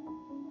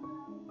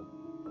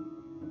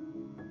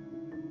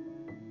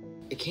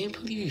 I can't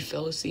believe you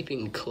fell asleep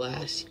in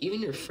class.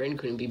 Even your friend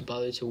couldn't be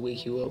bothered to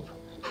wake you up.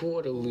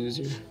 What a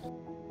loser.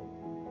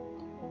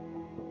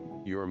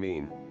 You're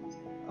mean.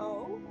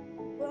 Oh?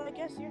 Well, I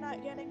guess you're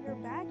not getting your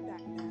bag back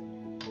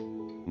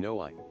then.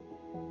 No, I.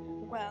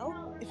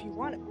 Well, if you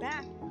want it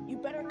back, you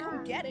better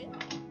come get it.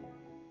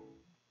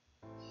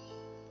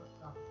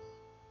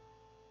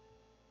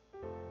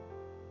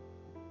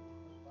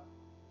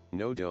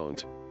 No,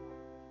 don't.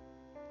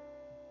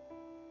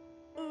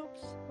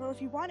 Oops. Well,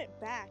 if you want it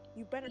back,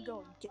 you better go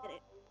and get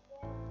it.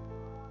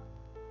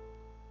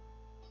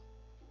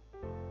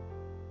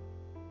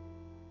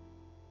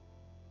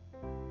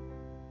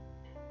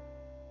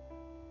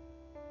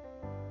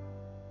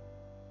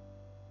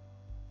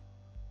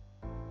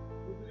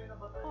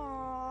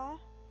 Aww.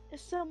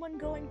 Is someone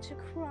going to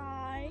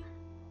cry?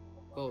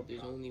 Well,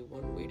 there's only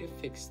one way to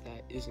fix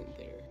that, isn't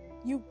there?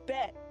 You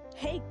bet.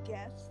 Hey,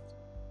 guest.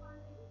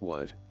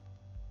 What?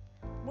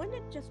 Wouldn't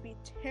it just be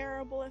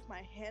terrible if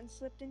my hand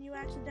slipped and you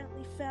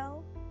accidentally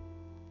fell?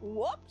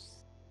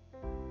 Whoops!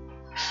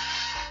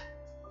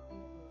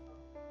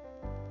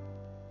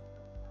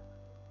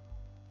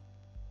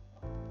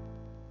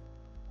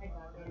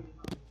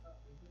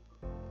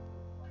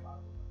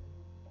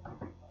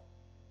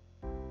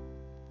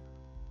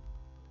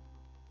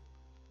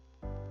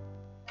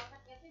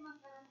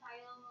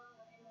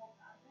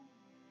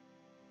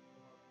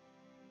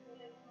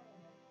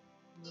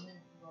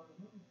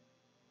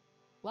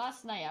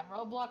 Last night at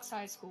Roblox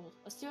High School,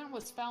 a student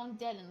was found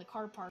dead in the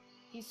car park.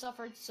 He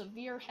suffered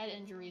severe head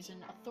injuries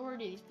and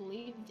authorities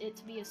believed it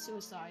to be a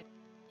suicide.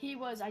 He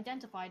was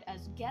identified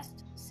as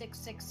Guest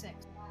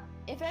 666.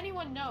 If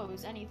anyone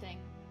knows anything,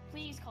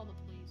 please call the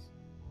police.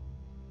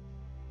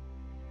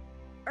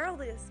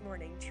 Early this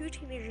morning, 2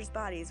 teenagers'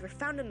 bodies were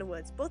found in the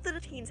woods. Both of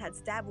the teens had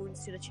stab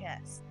wounds to the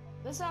chest.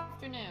 This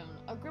afternoon,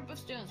 a group of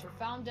students were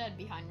found dead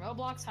behind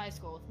Roblox High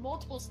School with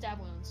multiple stab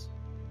wounds.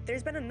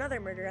 There's been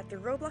another murder at the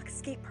Roblox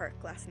skate park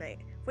last night.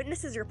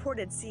 Witnesses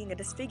reported seeing a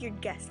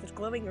disfigured guest with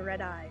glowing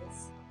red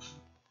eyes.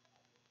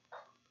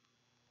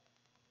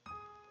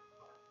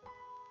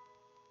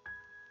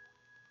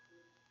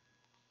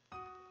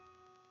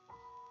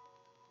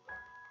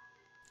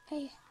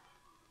 I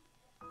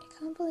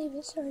can't believe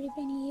it's already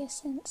been a year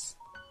since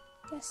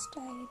Guest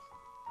died.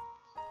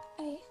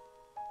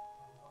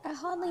 I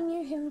hardly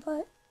knew him,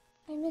 but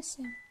I miss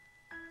him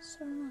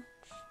so much.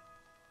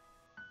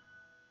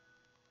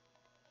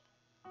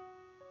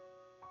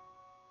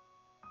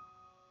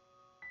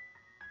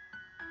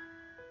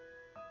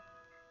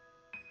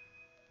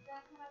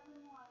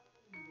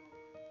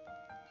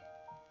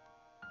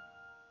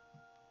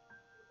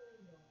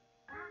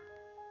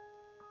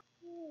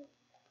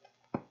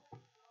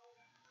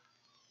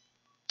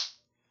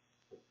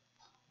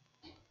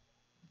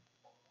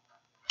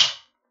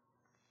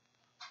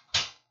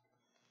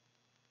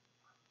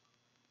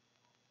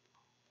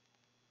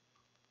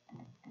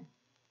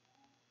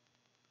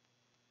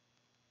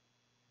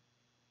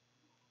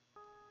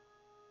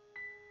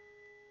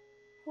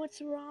 What's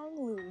wrong,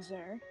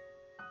 loser?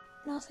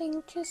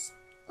 Nothing, just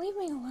leave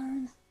me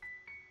alone.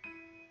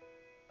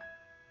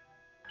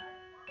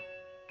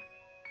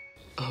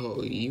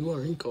 Oh, you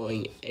aren't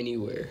going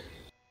anywhere.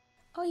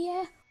 Oh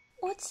yeah?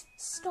 What's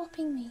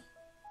stopping me?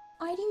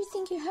 Why do you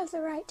think you have the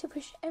right to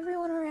push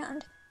everyone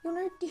around? You're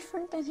no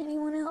different than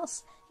anyone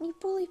else, and you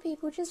bully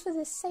people just for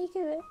the sake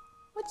of it.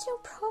 What's your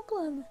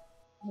problem?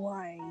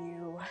 Why,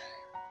 you...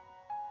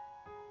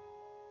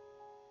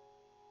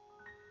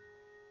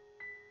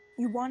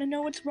 You want to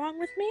know what's wrong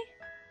with me?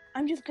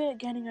 I'm just good at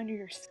getting under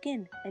your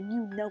skin, and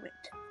you know it.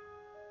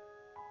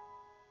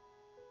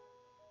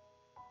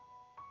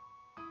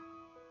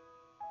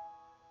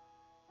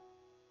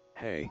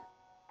 Hey,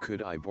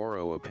 could I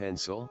borrow a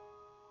pencil?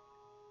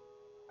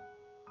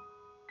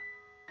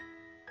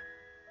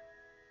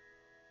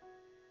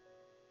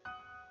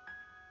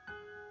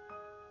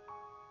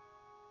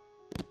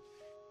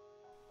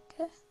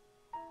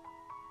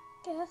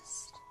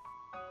 Guest?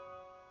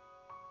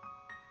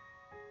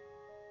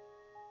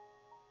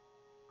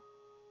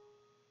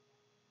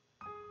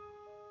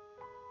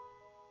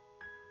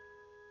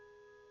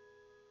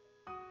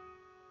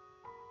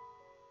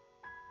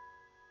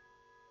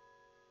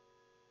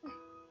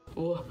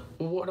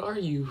 What are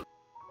you?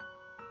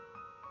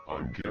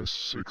 I'm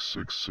Guest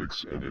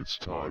 666 and it's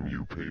time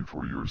you paid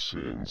for your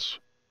sins.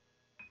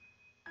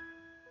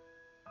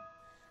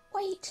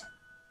 Wait!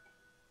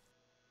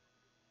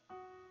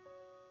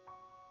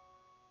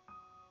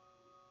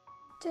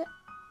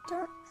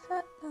 Don't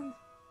hurt them.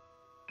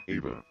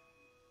 Ava,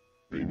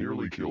 they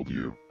nearly killed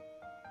you.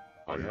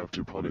 I have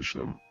to punish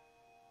them.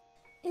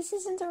 This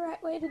isn't the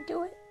right way to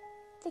do it.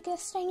 The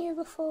guest I knew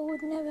before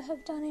would never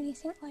have done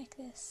anything like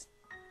this.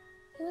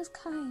 He was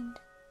kind.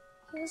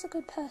 He was a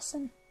good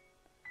person.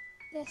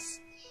 This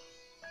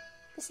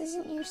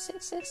isn't you,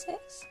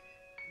 666.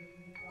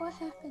 What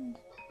happened?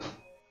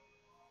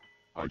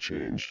 I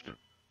changed.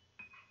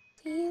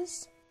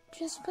 Please,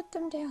 just put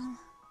them down.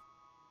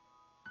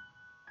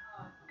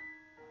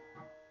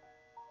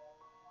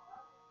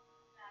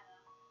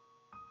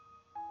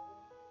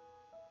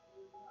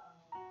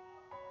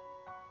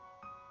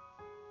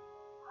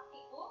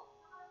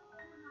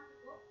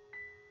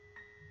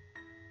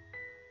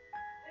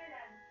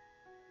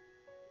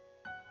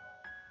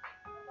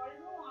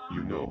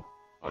 You know,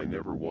 I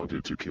never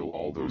wanted to kill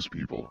all those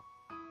people.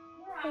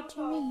 What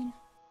do you mean?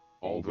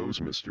 All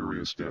those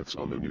mysterious deaths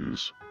on the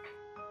news.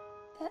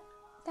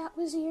 That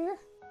was your...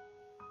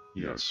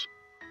 Yes.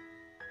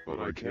 But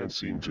I can't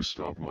seem to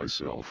stop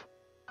myself.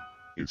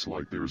 It's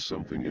like there's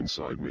something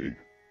inside me.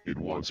 It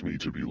wants me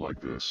to be like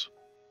this.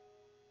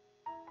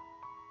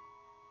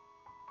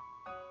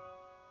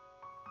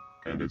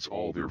 And it's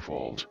all their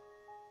fault.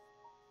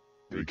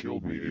 They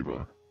killed me,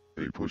 Ava.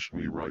 They pushed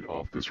me right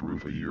off this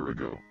roof a year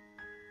ago.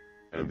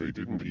 And they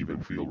didn't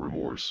even feel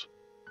remorse.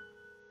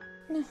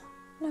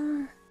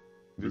 No.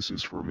 This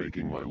is for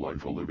making my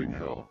life a living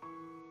hell.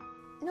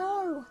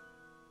 No!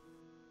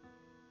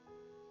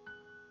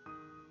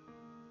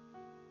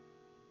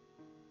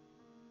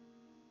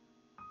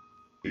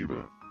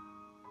 Ava.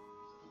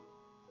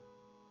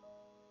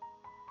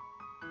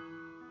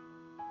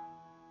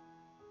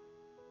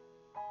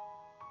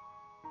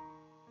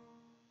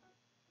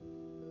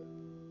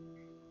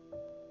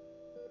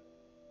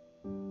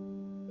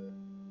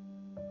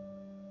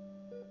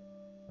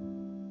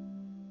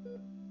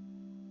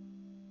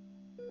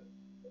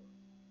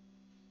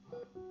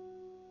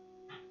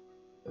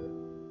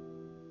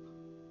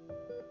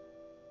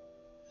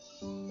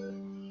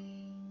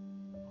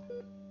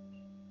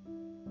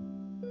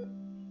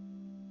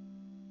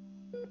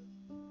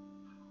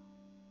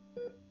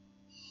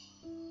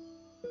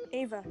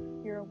 Ava,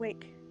 you're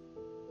awake.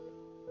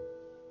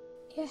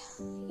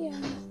 Yeah.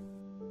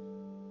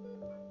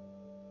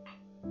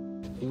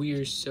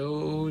 We're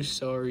so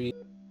sorry.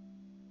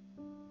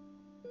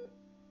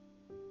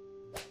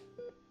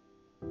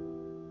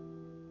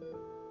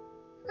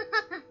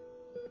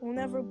 We'll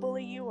never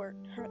bully you or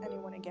hurt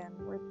anyone again.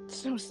 We're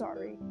so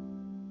sorry.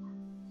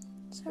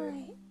 It's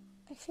alright.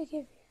 I forgive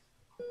you.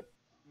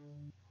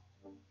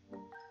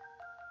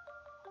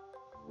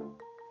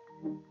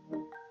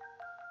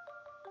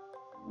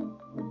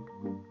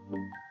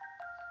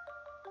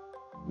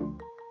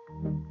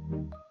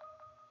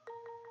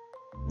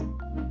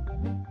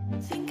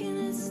 Thinking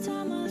it's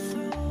time I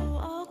throw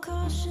all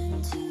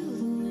caution to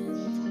the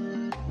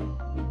wind.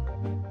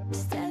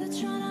 Instead of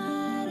trying to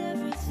hide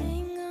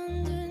everything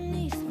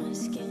underneath my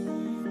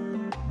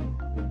skin.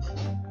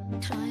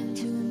 Trying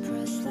to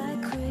impress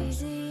like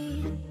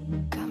crazy.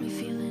 Got me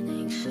feeling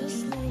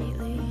anxious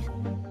lately.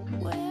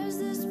 Where's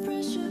this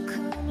pressure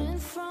coming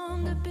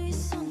from to be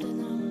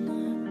something I'm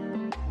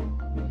not?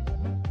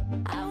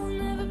 I will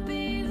never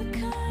be the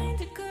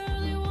kind of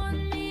girl you want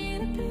me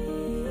to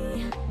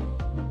be.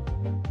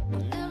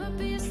 I'll never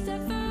be a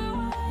step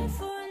away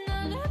for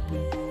another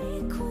beauty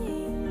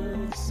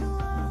queen. So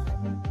I'll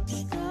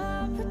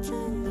stop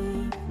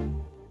pretending.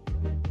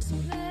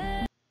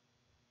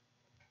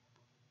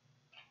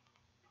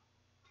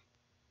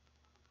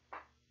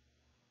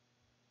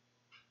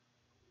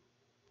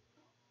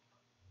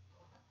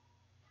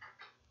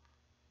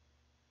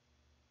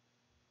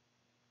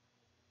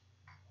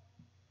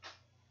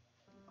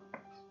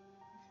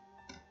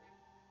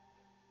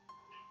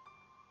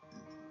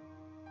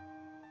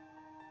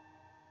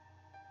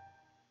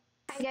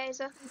 Hi guys,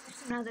 welcome back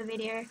to another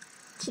video.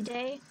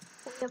 Today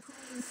we are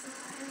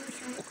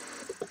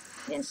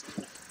playing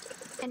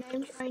and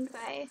I'm joined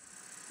by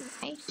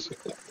Knight.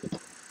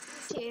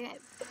 Here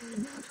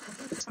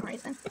for some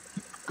reason.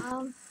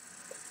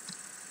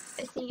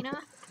 Athena.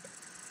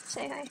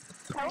 Say hi.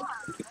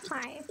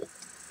 Hi.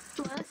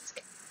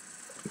 Musk.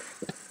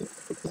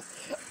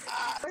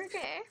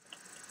 Okay.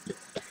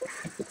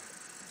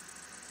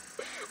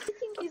 I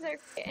think he's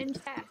okay. And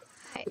Jack.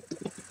 Hi.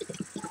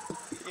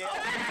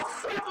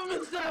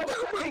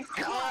 Oh my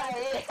god!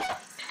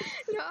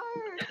 No!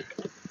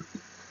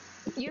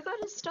 You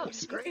gotta stop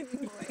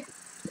screaming, boy.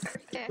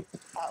 Okay.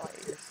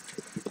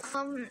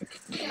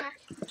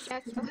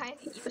 Jack, you're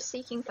hiding. You're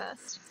seeking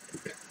first.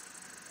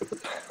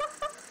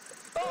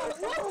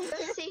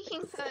 You're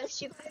seeking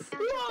first. You gotta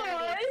count to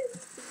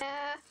 30.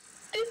 Yeah.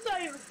 It's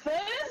not even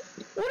fair!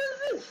 What is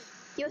this?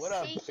 You're What a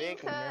seeking big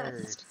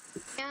first.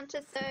 Count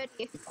to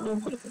 30.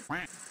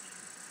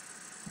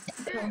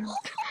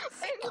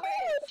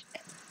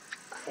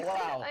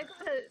 Wow. I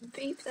gotta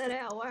beep that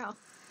out. Wow.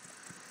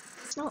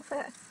 It's not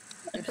fair.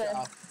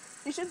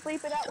 You should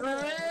bleep it out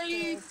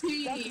with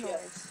the duck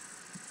noise.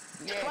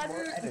 Yeah,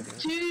 more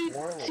editing.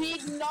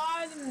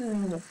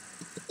 2T9,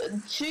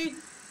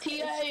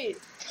 2T8,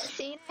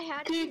 Cena,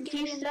 how did you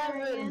get in there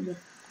again?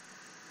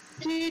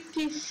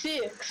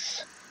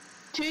 2T6,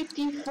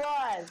 2T5,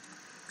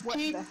 What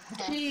the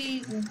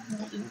heck?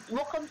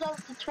 What comes up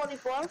to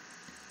 24?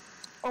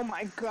 Oh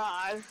my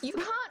god. You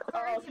can't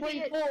already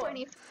be at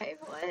 25,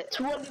 what?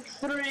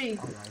 23,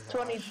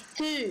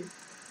 22,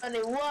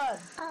 21,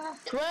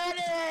 20,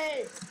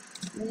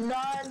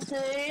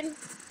 19,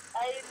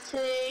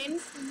 18,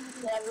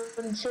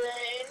 17,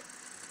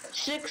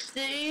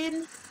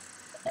 16,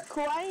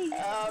 Quiet,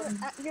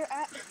 your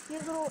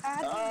little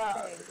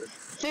admin thing.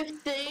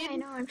 15, I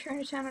know, I'm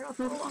trying to turn it off.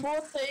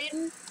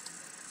 14,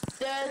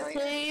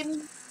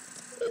 13,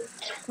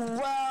 12,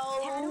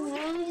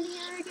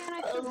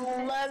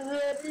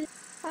 11,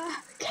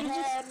 10,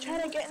 Just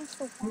try to get into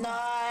the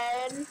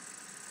 9,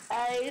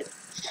 8,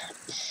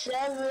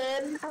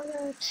 7,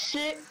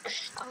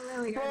 6, Oh,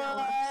 there we go.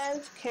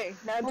 5, Okay,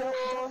 now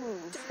don't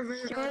move.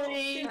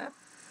 3,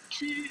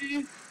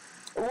 2,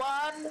 1,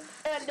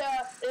 and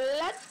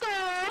let's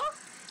go!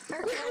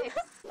 Okay.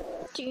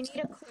 Do you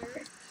need a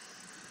clue?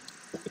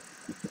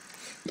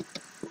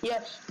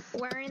 Yes.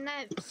 We're in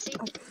that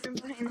secret room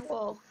behind the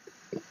wall.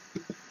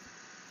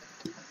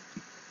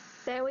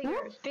 There we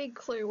go. Big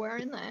clue. We're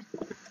in there.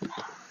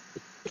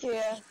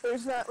 Yeah,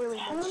 there's not really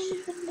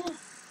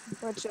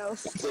much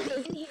else.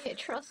 Stay in here.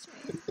 Trust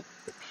me.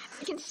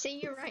 I can see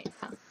you right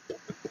now.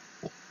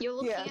 You're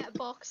looking at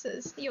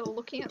boxes. You're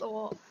looking at the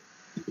wall.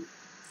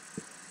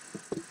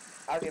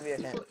 I'll give you a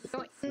hint.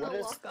 You're in the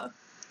locker.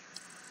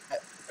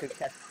 Could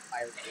catch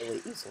fire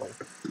really easily.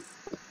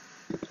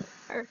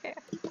 Okay.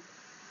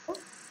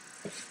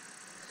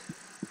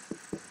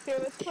 Here,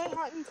 let's play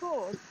hot and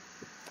cold.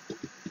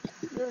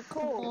 You're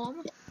cold. Warm.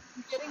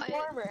 You're getting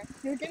warmer.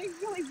 You're getting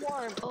really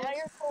warm. Cold. Now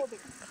you're colder.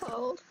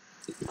 Cold.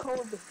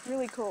 Cold.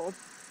 Really cold.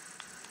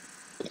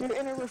 You're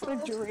in a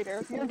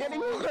refrigerator. You're getting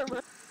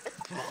warmer.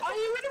 Are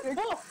you in a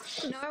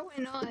box? No,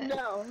 we're not.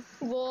 No.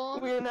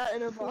 Warm. We're not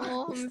in a box.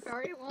 Warm.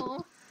 Very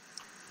warm.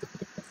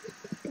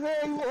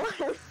 Very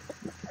warm.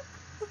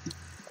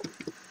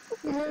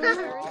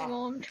 Very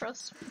warm.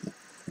 Trust me.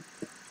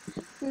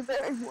 You're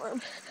very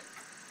warm.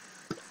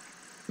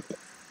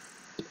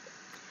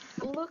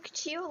 Look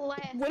to your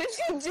left. What is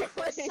he doing?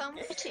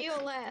 Somewhere to your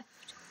left.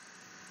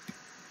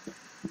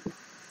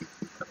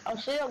 I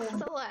see a To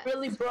the left.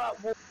 really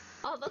bright wall.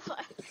 Oh, the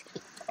left.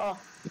 Oh.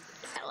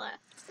 That left.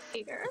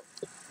 There you go.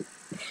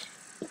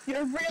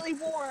 You're really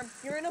warm.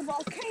 You're in a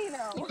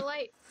volcano. You're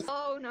late.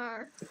 Oh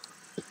no.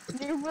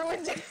 You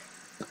ruined it.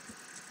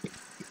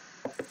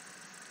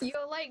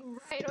 You're like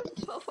right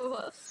on top of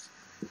us.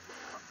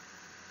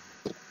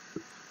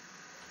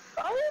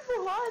 I'm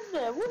behind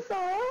there. What the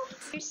hell?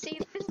 You see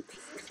these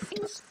pink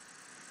things?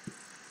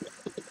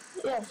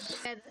 Yes.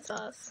 Yeah, that's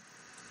us.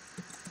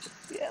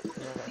 Yep.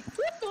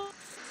 What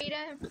the? Eat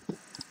him.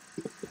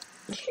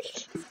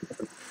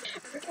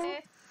 Okay.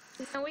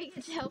 Now we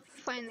get to help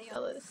you find the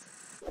others.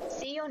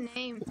 See your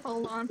name.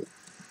 Hold on.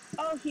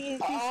 Oh, he's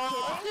kidding.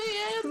 I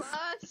see him.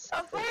 Us.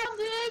 I found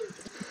him.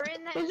 We're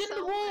in there He's in the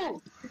somewhere.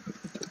 wall.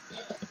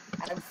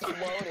 I'm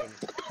floating.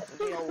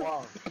 Leave me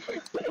alone.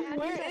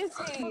 Where is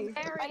he?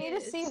 There I he need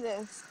to see is.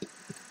 this.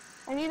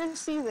 I need to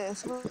see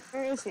this.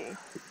 Where is he?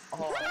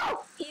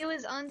 Oh, He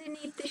was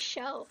underneath the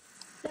shelf.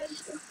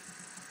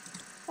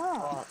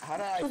 Oh. how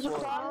did I There's a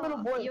float? clown little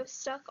boy. You're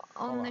stuck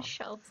on the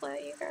shelf. There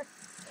you go.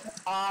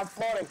 I'm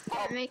floating.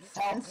 That makes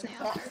sense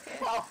now.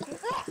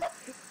 Okay.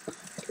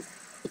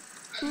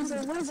 He's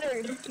a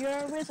wizard. You're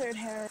a wizard,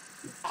 Harry.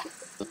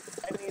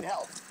 I need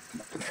help.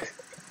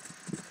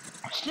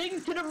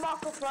 Sing to the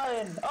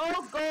microphone.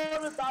 Oh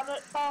God, I've done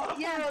it. Oh,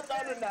 yeah, I've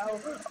done it now.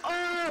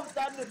 Oh, I've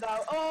done it now.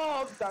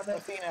 Oh, I've done it.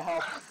 Athena,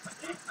 help.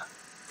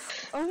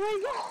 Oh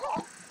my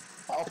God.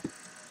 Help.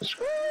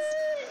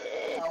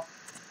 Help.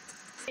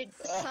 Did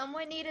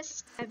someone need a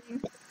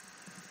stabbing?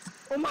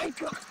 Oh my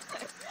God.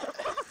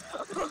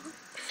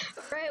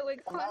 Right, we're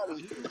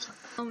I'm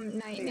going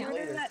night now.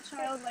 What did that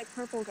childlike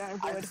purple guy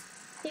would?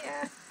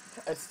 Yeah.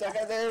 I'm stuck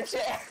in their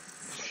chair.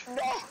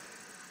 No.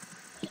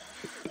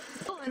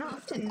 Going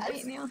off to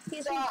night now.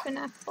 He's in stuck.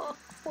 FNAF 4.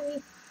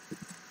 Wait.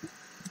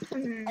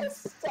 I'm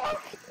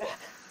stuck.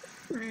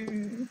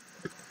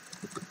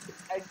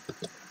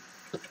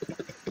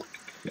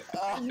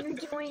 You're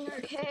doing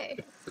okay.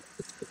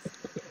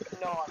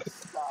 No, I'm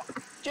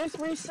stuck. Just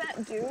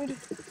reset, dude.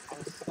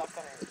 I'm stuck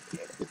on a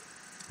chair.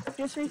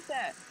 Just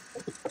reset.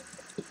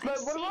 But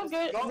what am I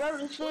getting? Where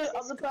is the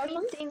other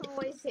person? Thing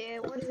always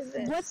here. What is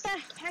this? What the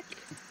heck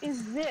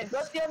is this?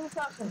 Where's the other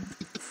person?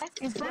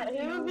 Is that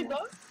Where you? have we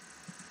gone?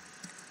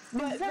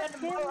 Is that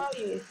Venom, where are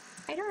you?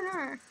 I don't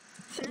know.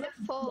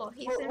 FNAF 4.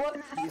 He's in What?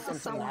 FNAF He's 4 in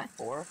somewhere. FNAF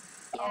 4?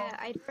 Yeah,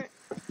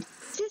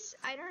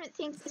 I don't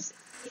think this.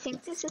 I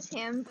think this is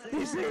him, but I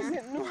This don't know.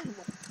 isn't normal.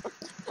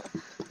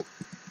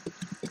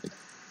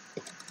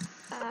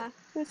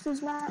 This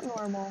is not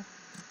normal.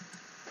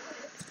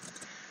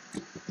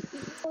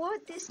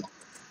 What this?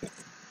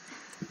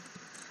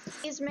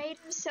 He's made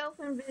himself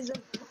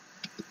invisible.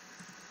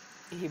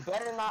 He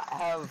better not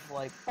have,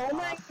 like... Oh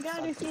my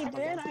God, if he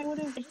did, I would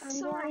have I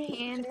saw our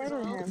hand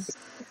murdered him. results.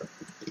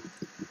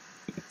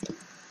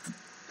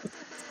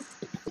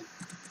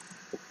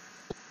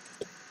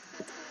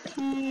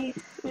 He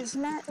is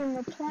not in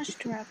the plush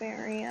trap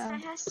area.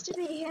 That has to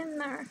be him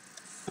there.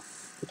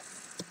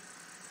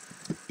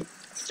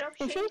 Stop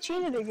If shooting. he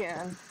cheated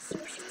again.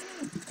 Stop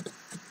shooting.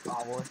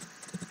 Probably.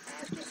 I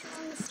have to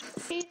tell him to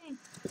stop cheating.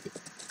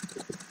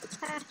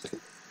 Ah.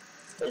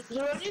 Is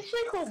there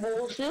anything called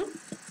walls here?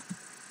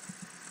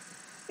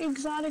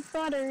 Exotic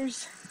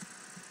butters.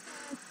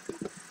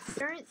 I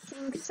don't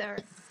think so.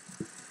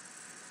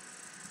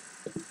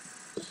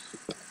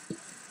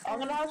 I'm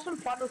gonna have some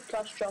fun with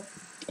Clash Job.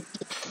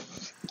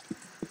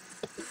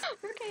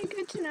 Okay,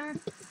 good to know.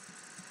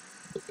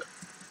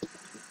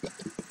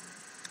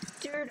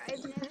 Dude,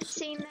 I've never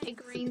seen that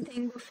green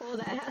thing before.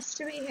 That has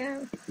to be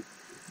him.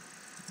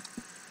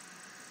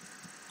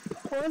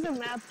 Or the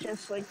map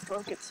just like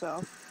broke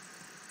itself.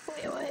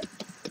 Wait, what?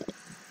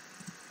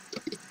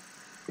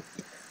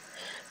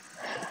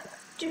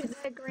 Dude,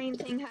 that green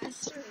thing has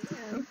to be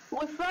him.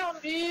 We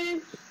found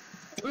you,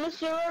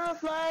 Mr.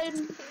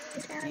 Aeroplane.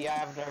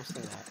 Yeah, I've never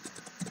seen that.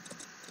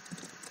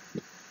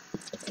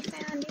 We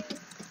found you.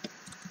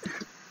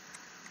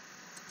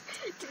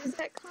 Dude,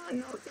 that can't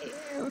not be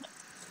him.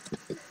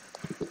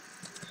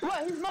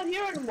 What? He's not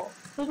here anymore.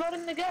 He's not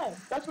in the game.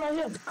 That's not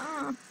him.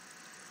 Ah.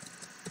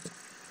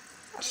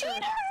 Cheater!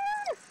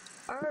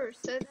 Oh,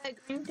 so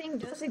that green thing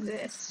does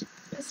exist.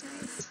 That's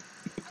nice.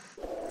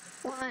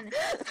 1.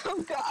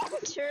 Oh god.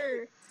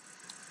 2.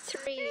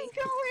 3.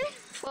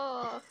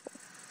 4.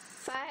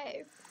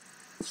 5.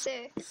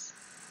 6.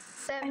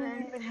 7. I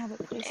don't even have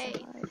a place 8. to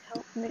hide.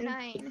 Help me.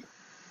 9.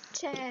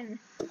 10.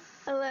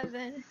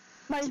 11.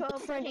 My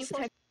 12. friend's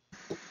 24.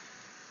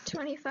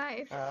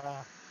 25.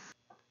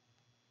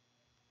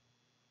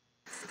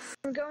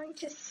 I'm going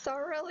to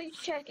thoroughly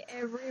check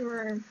every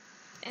room,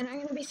 and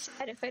I'm gonna be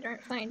sad if I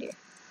don't find you.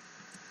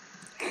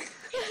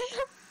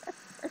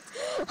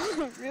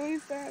 I'm really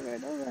sad I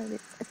don't find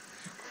it.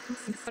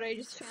 But I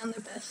just found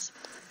the best.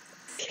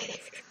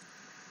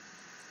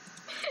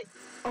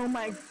 Oh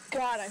my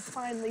god, I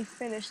finally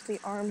finished the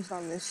arms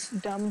on this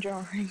dumb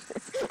drawing.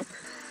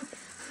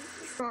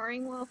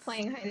 Drawing while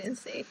playing hide and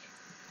seek.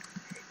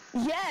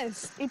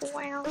 Yes! It's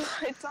wow.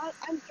 It's on,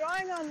 I'm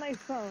drawing on my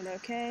phone,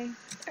 okay?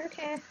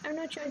 Okay, I'm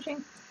not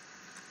judging.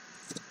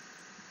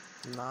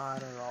 Not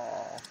at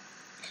all.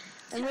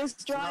 And this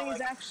drawing is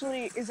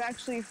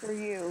actually for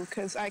you,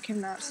 because I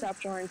cannot stop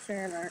drawing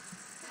fan art.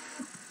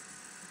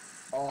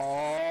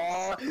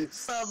 Oh,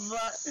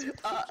 Speaking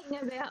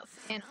about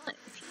fan art,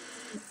 if you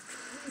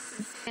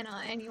have fan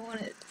art and you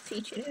want it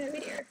featured in a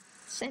video,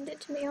 send it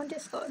to me on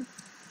Discord.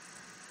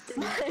 The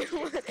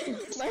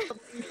link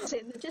is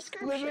in the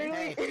description.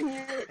 Literally,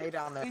 Hey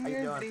down there, in how you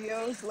your doing?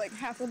 videos, like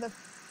half of the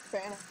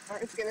fan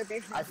art is gonna be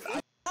from me.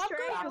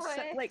 Straight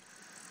away. Like,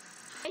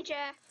 Hey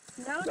Jack.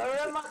 no, Where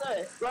am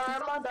I? Where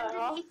am I?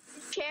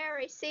 Underneath the chair,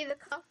 I see the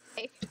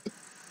cupcake.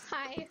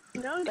 Hi.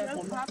 no,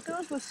 Pop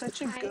Goes was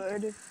such a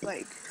good,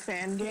 like,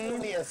 fan game. Give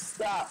me a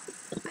stop.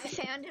 I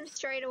found him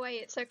straight away.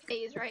 It's okay.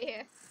 He's right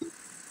here.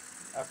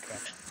 Okay.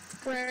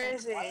 Where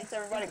is he? Why is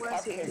everybody Where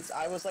was he? cupcakes?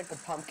 I was like a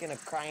pumpkin, a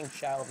crying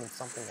child, and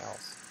something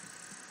else.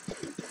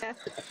 Yeah.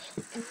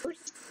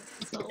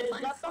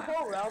 Is that the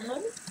whole realm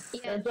then?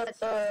 Yeah, Is that,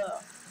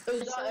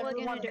 is that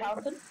everyone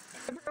counted?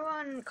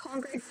 Everyone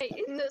congregate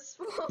in the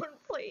spawn,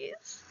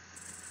 please.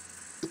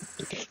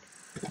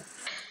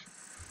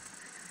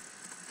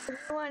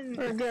 Everyone.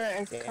 We're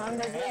good.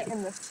 Congregate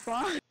in the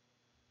spawn.